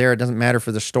here nor there. It doesn't matter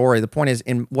for the story. The point is,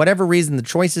 in whatever reason, the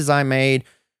choices I made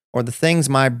or the things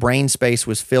my brain space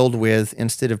was filled with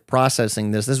instead of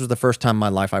processing this was the first time in my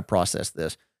life I processed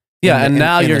this. Yeah, and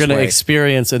now you're going to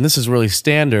experience, and this is really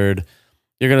standard,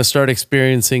 you're going to start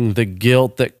experiencing the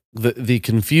guilt, that the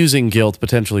confusing guilt,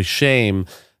 potentially shame,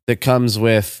 that comes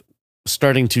with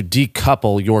starting to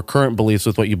decouple your current beliefs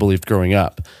with what you believed growing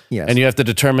up. Yes. And you have to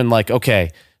determine, like, okay,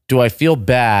 do I feel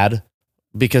bad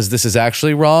because this is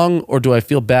actually wrong, or do I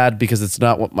feel bad because it's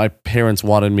not what my parents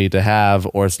wanted me to have,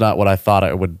 or it's not what I thought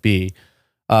it would be?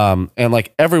 And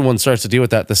like everyone starts to deal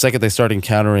with that the second they start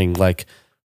encountering like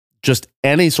just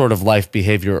any sort of life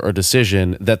behavior or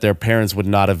decision that their parents would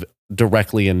not have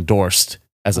directly endorsed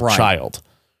as a child.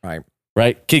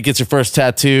 Right? Kid gets your first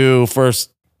tattoo,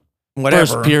 first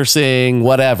piercing,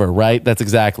 whatever, right? That's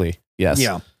exactly. Yes.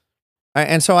 Yeah.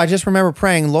 And so I just remember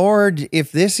praying, Lord,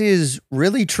 if this is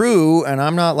really true and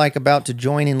I'm not like about to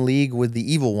join in league with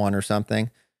the evil one or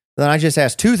something, then I just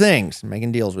asked two things,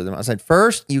 making deals with him. I said,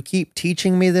 first, you keep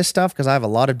teaching me this stuff because I have a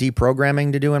lot of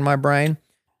deprogramming to do in my brain.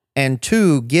 And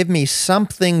two, give me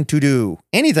something to do.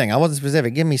 Anything. I wasn't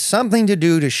specific. Give me something to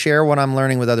do to share what I'm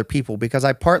learning with other people, because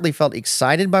I partly felt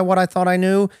excited by what I thought I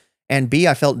knew, and B,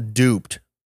 I felt duped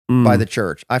by the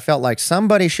church. I felt like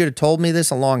somebody should have told me this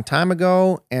a long time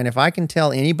ago, and if I can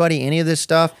tell anybody any of this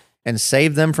stuff and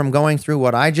save them from going through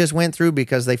what I just went through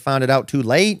because they found it out too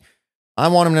late, I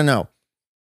want them to know.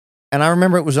 And I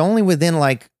remember it was only within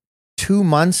like 2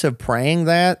 months of praying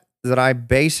that I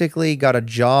basically got a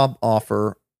job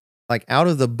offer like out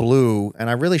of the blue, and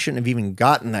I really shouldn't have even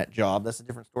gotten that job. That's a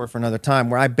different story for another time,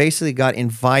 where I basically got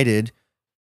invited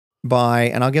by,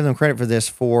 and I'll give them credit for this,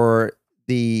 for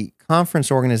the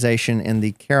conference organization in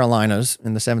the Carolinas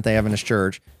in the Seventh-day Adventist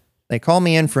Church. They called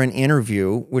me in for an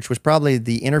interview, which was probably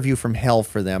the interview from hell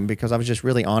for them, because I was just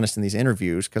really honest in these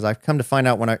interviews, because I've come to find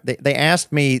out when they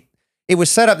asked me, it was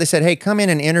set up, they said, hey, come in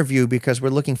and interview because we're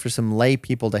looking for some lay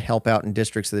people to help out in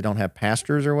districts that don't have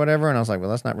pastors or whatever. And I was like, well,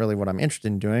 that's not really what I'm interested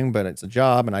in doing, but it's a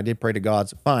job, and I did pray to God,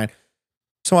 so fine.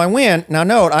 So I went. Now,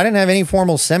 note, I didn't have any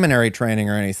formal seminary training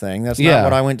or anything. That's not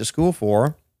what I went to school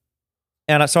for.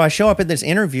 And so I show up at this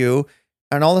interview,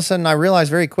 and all of a sudden I realize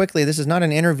very quickly this is not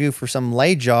an interview for some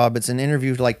lay job. It's an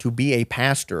interview to be a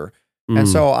pastor. And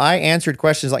so I answered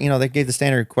questions like, they gave the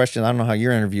standard question. I don't know how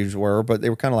your interviews were, but they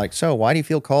were kind of like, so why do you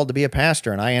feel called to be a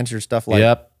pastor? And I answered stuff like,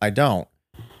 I don't.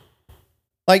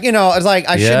 Like, it's like,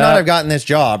 I should not have gotten this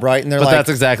job, right? And they're like, that's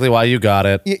exactly why you got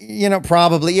it.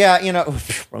 Probably. Yeah,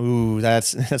 ooh,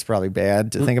 that's probably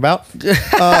bad to think about.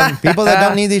 People that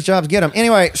don't need these jobs get them.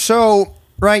 Anyway, so,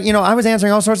 right, I was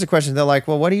answering all sorts of questions. They're like,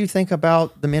 well, what do you think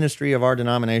about the ministry of our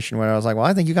denomination? Where I was like, well,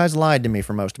 I think you guys lied to me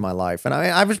for most of my life. And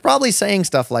I was probably saying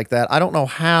stuff like that. I don't know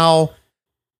how.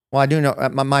 Well, I do know.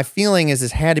 My feeling is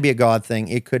this had to be a God thing.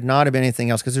 It could not have been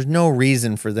anything else, because there's no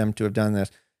reason for them to have done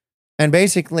this. And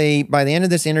basically, by the end of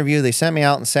this interview, they sent me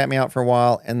out and sat me out for a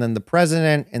while. And then the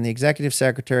president and the executive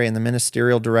secretary and the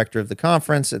ministerial director of the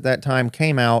conference at that time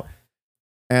came out.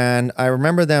 And I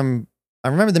remember the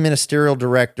ministerial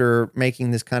director making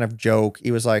this kind of joke.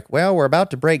 He was like, well, we're about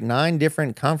to break 9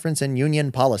 different conference and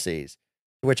union policies,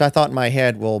 which I thought in my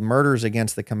head, well, murder's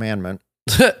against the commandment.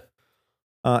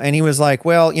 And he was like,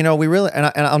 well, we really, and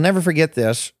I'll never forget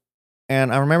this.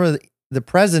 And I remember the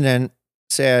president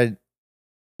said,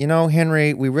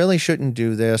 Henry, we really shouldn't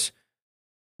do this,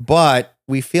 but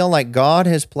we feel like God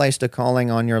has placed a calling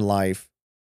on your life,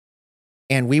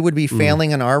 and we would be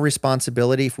failing in our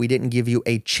responsibility if we didn't give you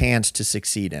a chance to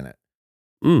succeed in it.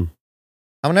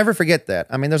 I'll never forget that.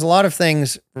 I mean, there's a lot of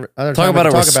things. Talk about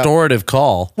a restorative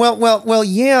call. Well,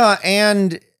 yeah,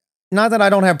 and not that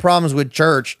I don't have problems with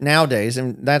church nowadays,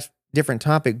 and that's a different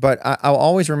topic, but I'll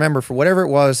always remember, for whatever it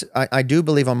was, I do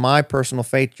believe on my personal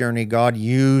faith journey, God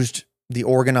used the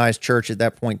organized church at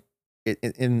that point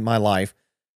in my life.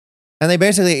 And they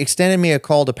basically extended me a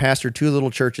call to pastor 2 little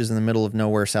churches in the middle of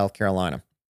nowhere, South Carolina.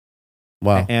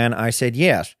 Wow. And I said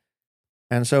yes.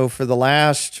 And so for the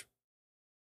last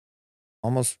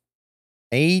almost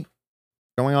 8,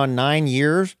 going on 9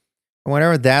 years, or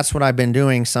whatever, that's what I've been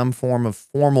doing, some form of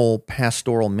formal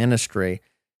pastoral ministry.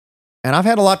 And I've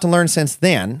had a lot to learn since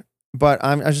then. But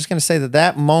I was just going to say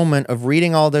that moment of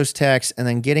reading all those texts and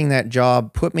then getting that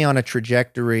job put me on a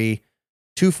trajectory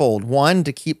twofold. One,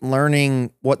 to keep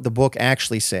learning what the book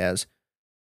actually says.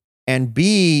 And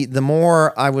B, the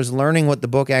more I was learning what the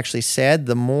book actually said,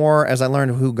 the more, as I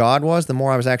learned who God was, the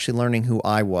more I was actually learning who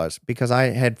I was, because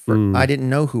I didn't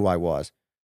know who I was.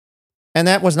 And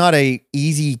that was not a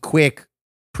easy, quick,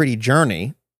 pretty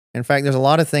journey. In fact, there's a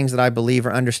lot of things that I believe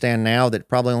or understand now that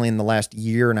probably only in the last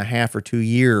year and a half or 2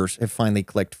 years have finally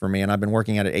clicked for me, and I've been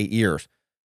working at it 8 years.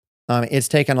 It's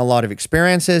taken a lot of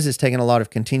experiences. It's taken a lot of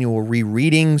continual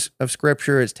rereadings of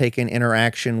Scripture. It's taken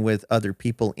interaction with other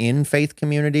people in faith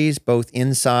communities, both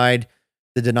inside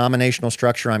the denominational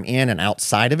structure I'm in and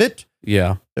outside of it.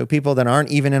 Yeah. So people that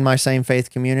aren't even in my same faith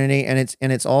community, and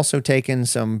it's also taken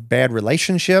some bad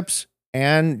relationships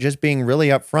and just being really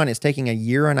upfront. It's taking a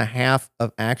year and a half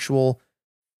of actual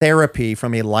therapy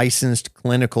from a licensed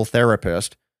clinical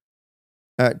therapist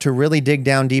to really dig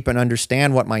down deep and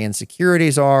understand what my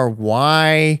insecurities are,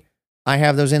 why I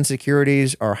have those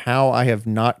insecurities, or how I have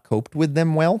not coped with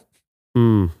them well.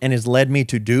 And has led me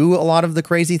to do a lot of the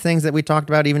crazy things that we talked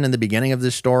about even in the beginning of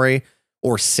this story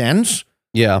or since.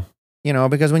 Yeah.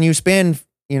 Because when you spend,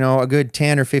 a good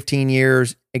 10 or 15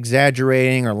 years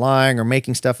exaggerating or lying or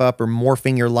making stuff up or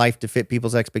morphing your life to fit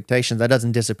people's expectations, that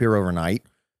doesn't disappear overnight.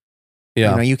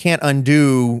 Yeah. You can't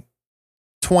undo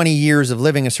 20 years of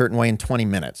living a certain way in 20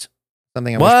 minutes.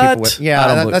 Something I wish people would.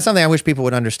 Yeah, that's something I wish people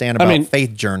would understand about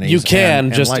faith journeys. You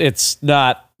can, it's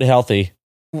not healthy.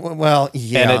 Well,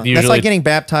 yeah. That's like getting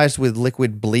baptized with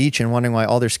liquid bleach and wondering why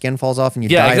all their skin falls off and you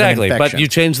die of an infection. But you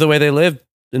change the way they live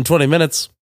in 20 minutes.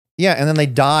 Yeah, and then they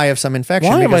die of some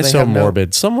infection. Why am I so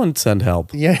morbid? Someone send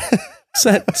help. Yeah.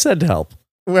 send help.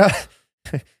 Well,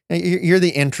 you're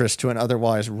the interest to an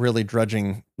otherwise really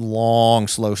drudging, long,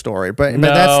 slow story. But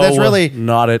that's really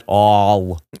not at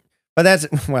all. But that's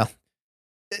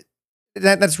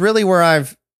really where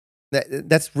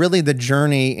that's really the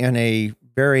journey in a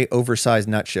very oversized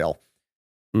nutshell.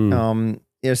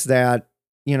 Is that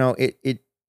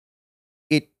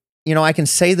I can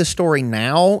say the story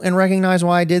now and recognize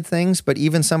why I did things, but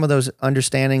even some of those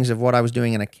understandings of what I was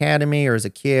doing in academy or as a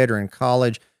kid or in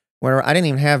college, where I didn't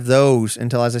even have those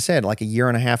until, as I said, like a year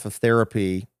and a half of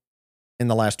therapy in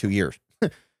the last 2 years.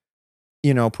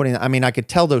 I could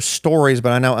tell those stories,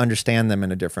 but I now understand them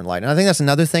in a different light. And I think that's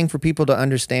another thing for people to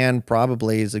understand,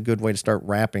 probably is a good way to start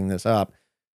wrapping this up.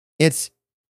 It's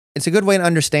a good way to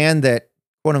understand that,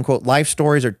 quote unquote, life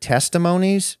stories are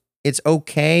testimonies. It's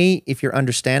okay if your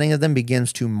understanding of them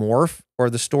begins to morph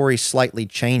or the story slightly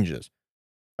changes.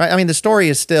 Right? I mean, the story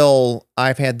is still,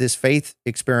 I've had this faith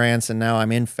experience and now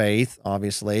I'm in faith,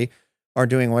 obviously, or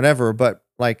doing whatever. But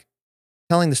like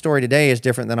telling the story today is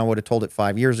different than I would have told it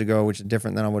 5 years ago, which is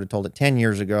different than I would have told it 10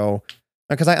 years ago.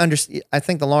 Because I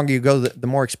think the longer you go, the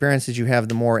more experiences you have,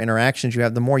 the more interactions you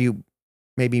have, the more you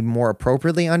maybe more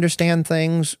appropriately understand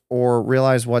things or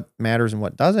realize what matters and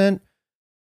what doesn't.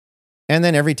 And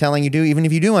then every telling you do, even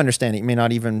if you do understand it, you may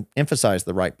not even emphasize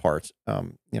the right parts.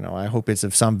 I hope it's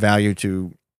of some value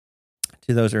to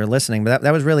those who are listening. But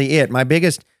that was really it. My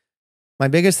biggest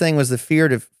thing was the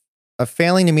fear of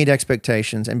failing to meet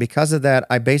expectations. And because of that,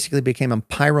 I basically became a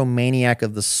pyromaniac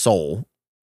of the soul,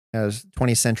 as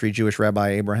 20th century Jewish Rabbi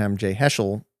Abraham J.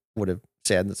 Heschel would have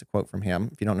said. That's a quote from him.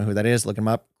 If you don't know who that is, look him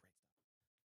up.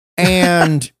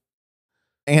 And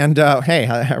hey,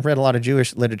 I read a lot of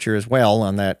Jewish literature as well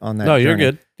on that. No, journey. You're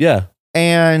good. Yeah.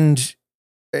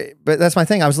 But that's my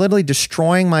thing. I was literally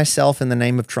destroying myself in the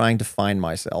name of trying to find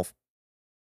myself.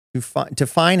 To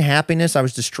find happiness, I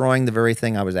was destroying the very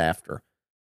thing I was after.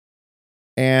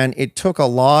 And it took a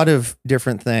lot of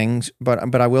different things, but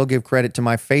I will give credit to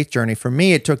my faith journey. For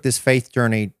me, it took this faith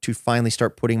journey to finally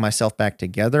start putting myself back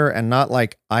together, and not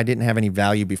like I didn't have any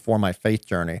value before my faith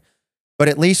journey. But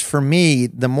at least for me,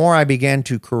 the more I began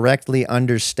to correctly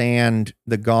understand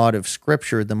the God of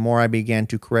Scripture, the more I began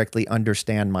to correctly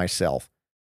understand myself.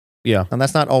 Yeah. And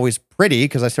that's not always pretty,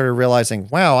 because I started realizing,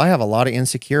 wow, I have a lot of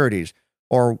insecurities.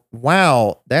 Or,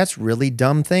 wow, that's really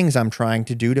dumb things I'm trying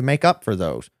to do to make up for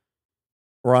those.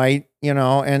 Right?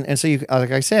 And so you,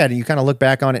 like I said, you kind of look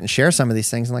back on it and share some of these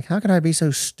things and like, how could I be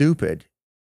so stupid?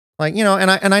 Like,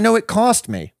 and I know it cost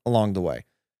me along the way.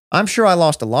 I'm sure I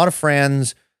lost a lot of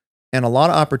friends and a lot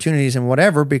of opportunities and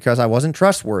whatever because I wasn't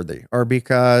trustworthy, or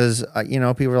because,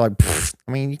 people are like,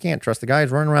 you can't trust the guy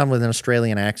who's running around with an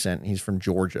Australian accent. He's from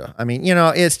Georgia.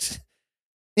 It's,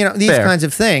 these Fair. kinds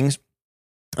of things.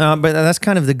 But that's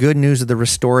kind of the good news of the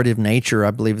restorative nature,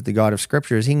 I believe, of the God of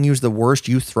Scripture, is he can use the worst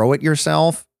you throw at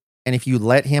yourself. And if you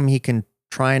let him, he can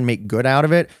try and make good out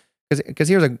of it. Because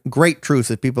here's a great truth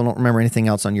if people don't remember anything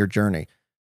else on your journey.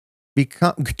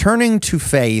 Turning to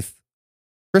faith,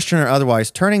 Christian or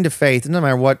otherwise, turning to faith, no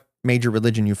matter what major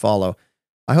religion you follow,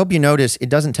 I hope you notice it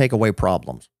doesn't take away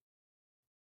problems.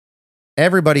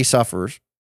 Everybody suffers.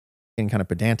 Getting kind of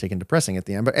pedantic and depressing at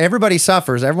the end, but everybody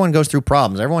suffers. Everyone goes through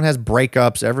problems. Everyone has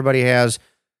breakups. Everybody has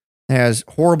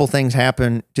horrible things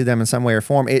happen to them in some way or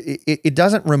form. It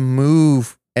doesn't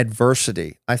remove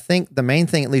adversity. I think the main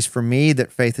thing, at least for me,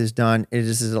 that faith has done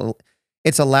is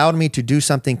it's allowed me to do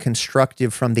something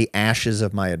constructive from the ashes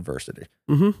of my adversity.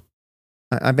 Mm-hmm.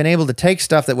 I've been able to take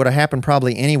stuff that would have happened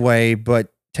probably anyway,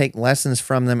 but take lessons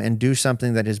from them and do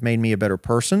something that has made me a better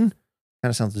person.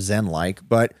 Kind of sounds Zen-like,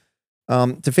 but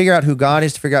to figure out who God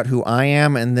is, to figure out who I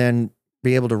am, and then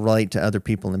be able to relate to other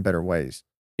people in better ways.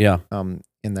 Yeah.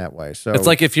 In that way. So it's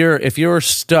like if you're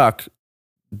stuck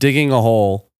digging a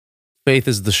hole, faith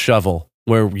is the shovel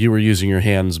where you were using your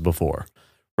hands before,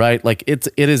 right? Like it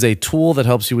is a tool that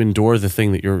helps you endure the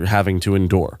thing that you're having to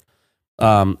endure,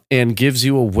 and gives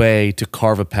you a way to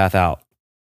carve a path out.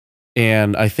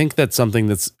 And I think that's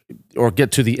something or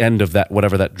get to the end of that,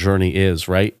 whatever that journey is,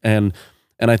 right? And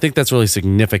I think that's really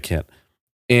significant.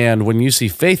 And when you see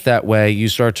faith that way, you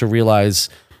start to realize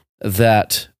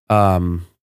that the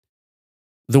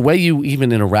way you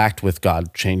even interact with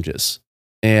God changes,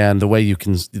 and the way you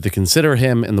can consider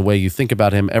him and the way you think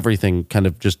about him, everything kind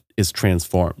of just is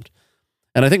transformed.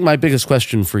 And I think my biggest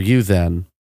question for you then,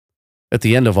 at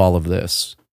the end of all of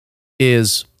this,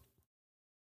 is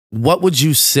what would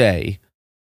you say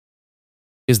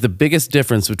is the biggest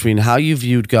difference between how you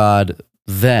viewed God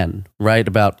then, right?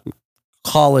 About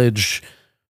college,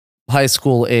 high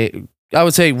school, I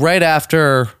would say right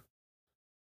after,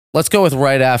 let's go with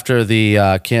right after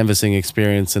the canvassing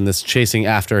experience and this chasing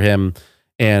after him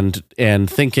and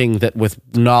thinking that with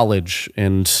knowledge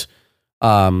and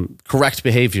correct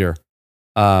behavior,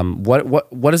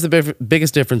 what is the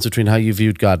biggest difference between how you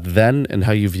viewed God then and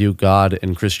how you view God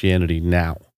and Christianity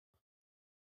now?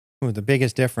 Ooh, the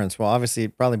biggest difference, well, obviously,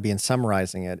 it'd probably be in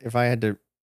summarizing it. If I had to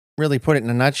really put it in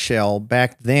a nutshell,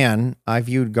 back then, I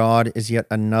viewed God as yet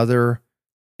another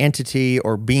entity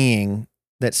or being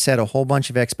that set a whole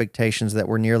bunch of expectations that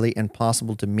were nearly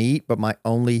impossible to meet, but my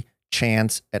only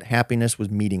chance at happiness was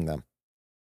meeting them.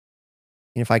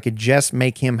 And if I could just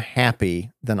make him happy,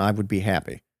 then I would be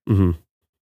happy. Mm-hmm.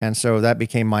 And so that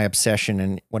became my obsession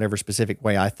in whatever specific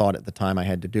way I thought at the time I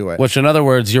had to do it. Which, in other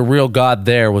words, your real God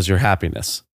there was your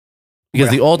happiness. Because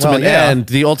the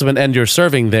ultimate end you're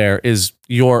serving there is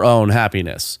your own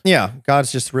happiness. Yeah,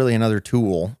 God's just really another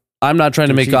tool. I'm not trying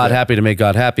to make God happy to make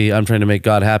God happy. I'm trying to make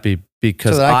God happy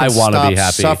because so I want to be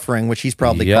happy. Suffering, which he's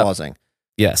probably causing.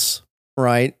 Yes.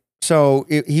 Right. So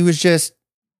he was just,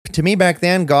 to me back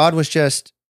then, God was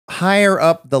just higher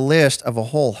up the list of a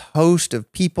whole host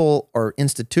of people or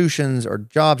institutions or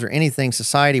jobs or anything,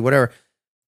 society, whatever.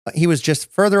 He was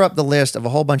just further up the list of a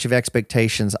whole bunch of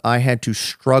expectations I had to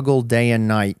struggle day and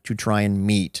night to try and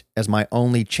meet as my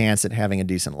only chance at having a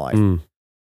decent life. Mm.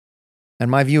 And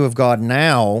my view of God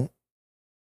now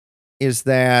is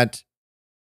that,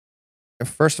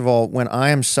 first of all, when I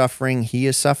am suffering, he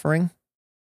is suffering.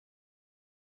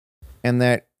 And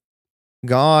that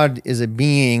God is a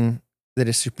being that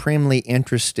is supremely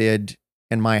interested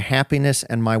in my happiness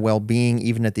and my well-being,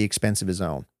 even at the expense of his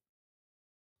own.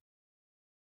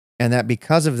 And that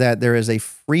because of that, there is a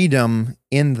freedom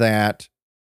in that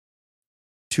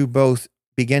to both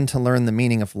begin to learn the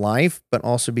meaning of life, but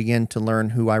also begin to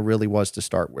learn who I really was to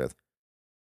start with.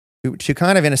 To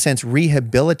kind of, in a sense,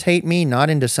 rehabilitate me,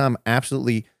 not into some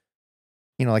absolutely,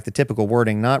 like the typical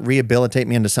wording, not rehabilitate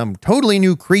me into some totally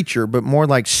new creature, but more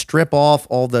like strip off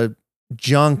all the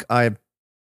junk I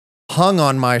hung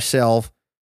on myself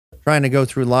trying to go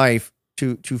through life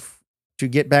to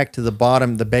get back to the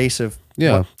bottom, the base of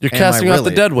you're casting off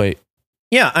the dead weight.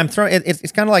 Yeah, I'm throwing.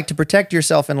 It's kind of like to protect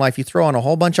yourself in life. You throw on a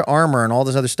whole bunch of armor and all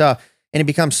this other stuff, and it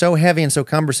becomes so heavy and so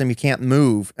cumbersome you can't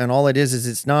move. And all it is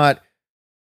it's not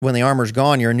when the armor's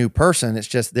gone, you're a new person. It's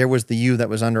just there was the you that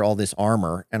was under all this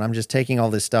armor, and I'm just taking all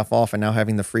this stuff off, and now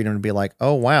having the freedom to be like,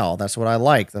 oh wow, that's what I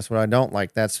like. That's what I don't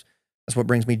like. That's what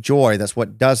brings me joy. That's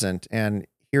what doesn't. And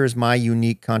here's my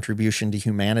unique contribution to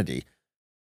humanity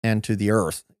and to the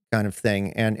earth, kind of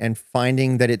thing. And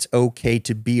finding that it's okay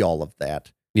to be all of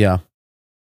that. Yeah.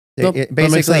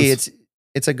 Basically,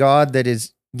 it's a God that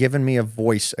has given me a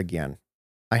voice again.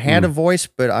 I had a voice,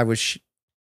 but I was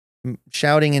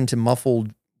shouting into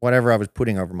muffled whatever I was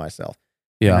putting over myself.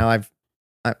 Yeah. And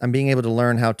now I'm being able to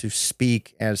learn how to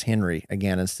speak as Henry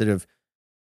again, instead of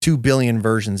 2 billion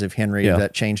versions of Henry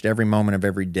that changed every moment of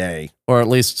every day. Or at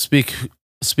least speak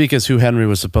as who Henry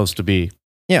was supposed to be.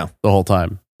 Yeah. The whole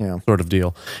time. Yeah. Sort of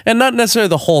deal. And not necessarily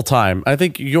the whole time. I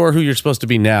think you're who you're supposed to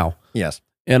be now. Yes.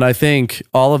 And I think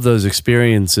all of those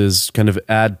experiences kind of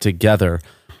add together.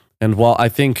 And while I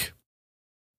think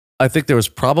there was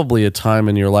probably a time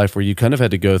in your life where you kind of had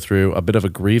to go through a bit of a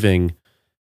grieving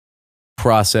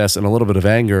process and a little bit of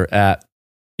anger at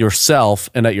yourself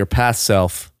and at your past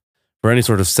self for any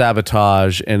sort of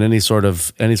sabotage and any sort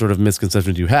of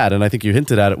misconceptions you had. And I think you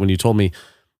hinted at it when you told me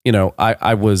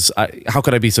how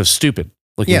could I be so stupid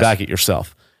looking Yes. back at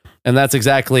yourself? And that's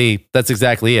exactly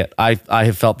it. I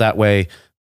have felt that way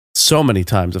so many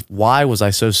times of why was I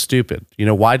so stupid?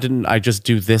 Why didn't I just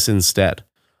do this instead?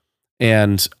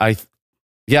 And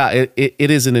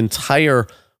it is an entire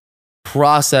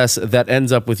process that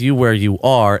ends up with you where you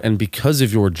are. And because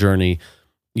of your journey,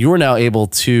 you are now able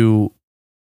to,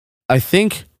 I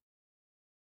think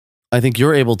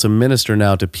you're able to minister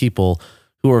now to people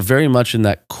who are very much in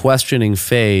that questioning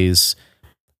phase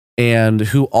and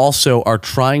who also are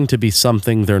trying to be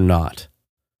something they're not.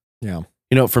 Yeah.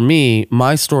 For me,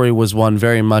 my story was one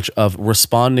very much of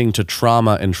responding to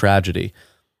trauma and tragedy.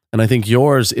 And I think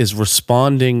yours is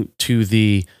responding to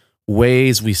the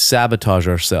ways we sabotage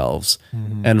ourselves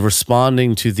and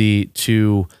responding to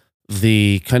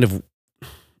the kind of,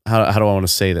 how do I want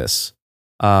to say this?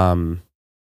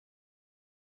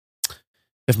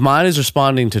 If mine is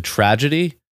responding to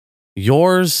tragedy,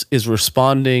 yours is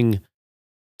responding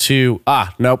to,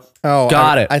 nope. Oh,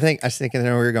 got it. I think I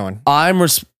know where you're going.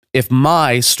 If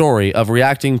my story of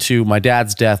reacting to my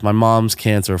dad's death, my mom's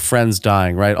cancer, friends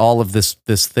dying, right, all of this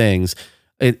things,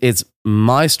 it's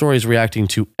my story is reacting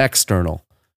to external,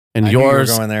 and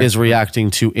yours is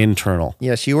reacting to internal.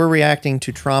 Yes, you were reacting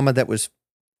to trauma that was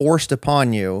forced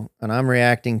upon you, and I'm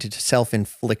reacting to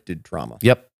self-inflicted trauma.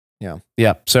 Yep.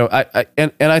 Yeah. So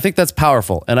I think that's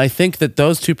powerful, and I think that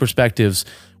those two perspectives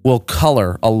will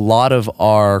color a lot of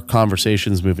our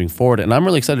conversations moving forward. And I'm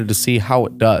really excited to see how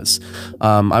it does.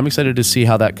 I'm excited to see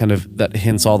how that that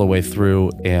hints all the way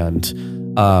through. And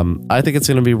I think it's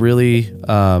going to be really,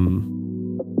 I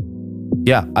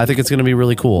think it's going to be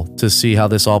really cool to see how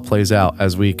this all plays out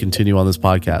as we continue on this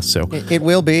podcast. So it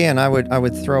will be. And I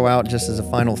would throw out, just as a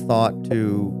final thought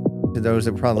to those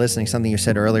that were probably listening, something you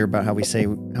said earlier about how we say,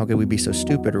 how could we be so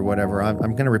stupid or whatever. I'm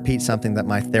going to repeat something that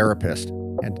my therapist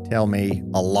had to tell me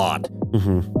a lot.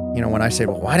 When I said,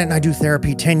 well, why didn't I do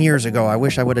therapy 10 years ago? I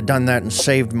wish I would have done that and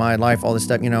saved my life, all this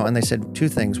stuff, and they said two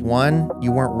things. One,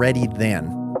 you weren't ready then.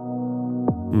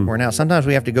 Where now, sometimes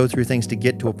we have to go through things to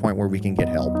get to a point where we can get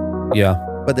help. Yeah.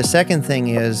 But the second thing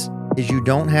is you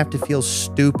don't have to feel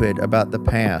stupid about the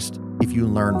past if you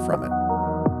learn from it.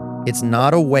 It's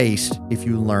not a waste if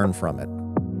you learn from it.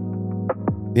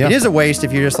 Yeah. It is a waste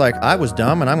if you're just like, I was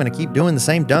dumb and I'm going to keep doing the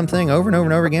same dumb thing over and over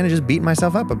and over again and just beat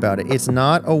myself up about it. It's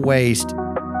not a waste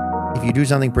if you do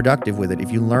something productive with it,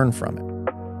 if you learn from it.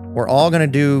 We're all going to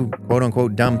do quote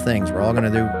unquote dumb things. We're all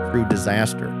going to do through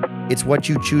disaster. It's what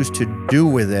you choose to do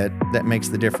with it that makes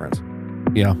the difference.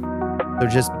 Yeah. So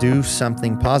just do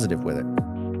something positive with it.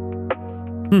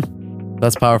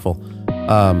 That's powerful.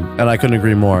 And I couldn't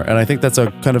agree more. And I think that's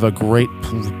a kind of a great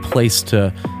place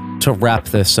to wrap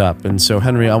this up. And so,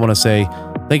 Henry, I want to say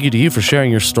thank you to you for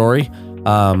sharing your story.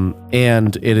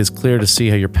 And it is clear to see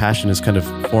how your passion is kind of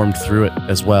formed through it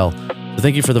as well. So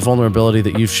thank you for the vulnerability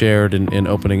that you've shared in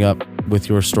opening up with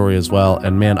your story as well.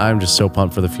 And man, I'm just so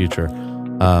pumped for the future.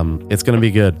 It's going to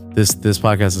be good. This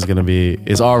podcast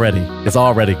is already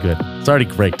good. It's already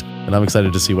great. And I'm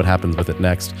excited to see what happens with it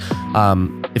next.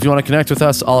 If you want to connect with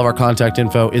us, all of our contact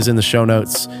info is in the show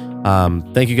notes.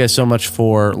 Thank you guys so much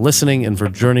for listening and for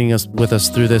journeying with us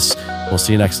through this. We'll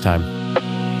see you next time.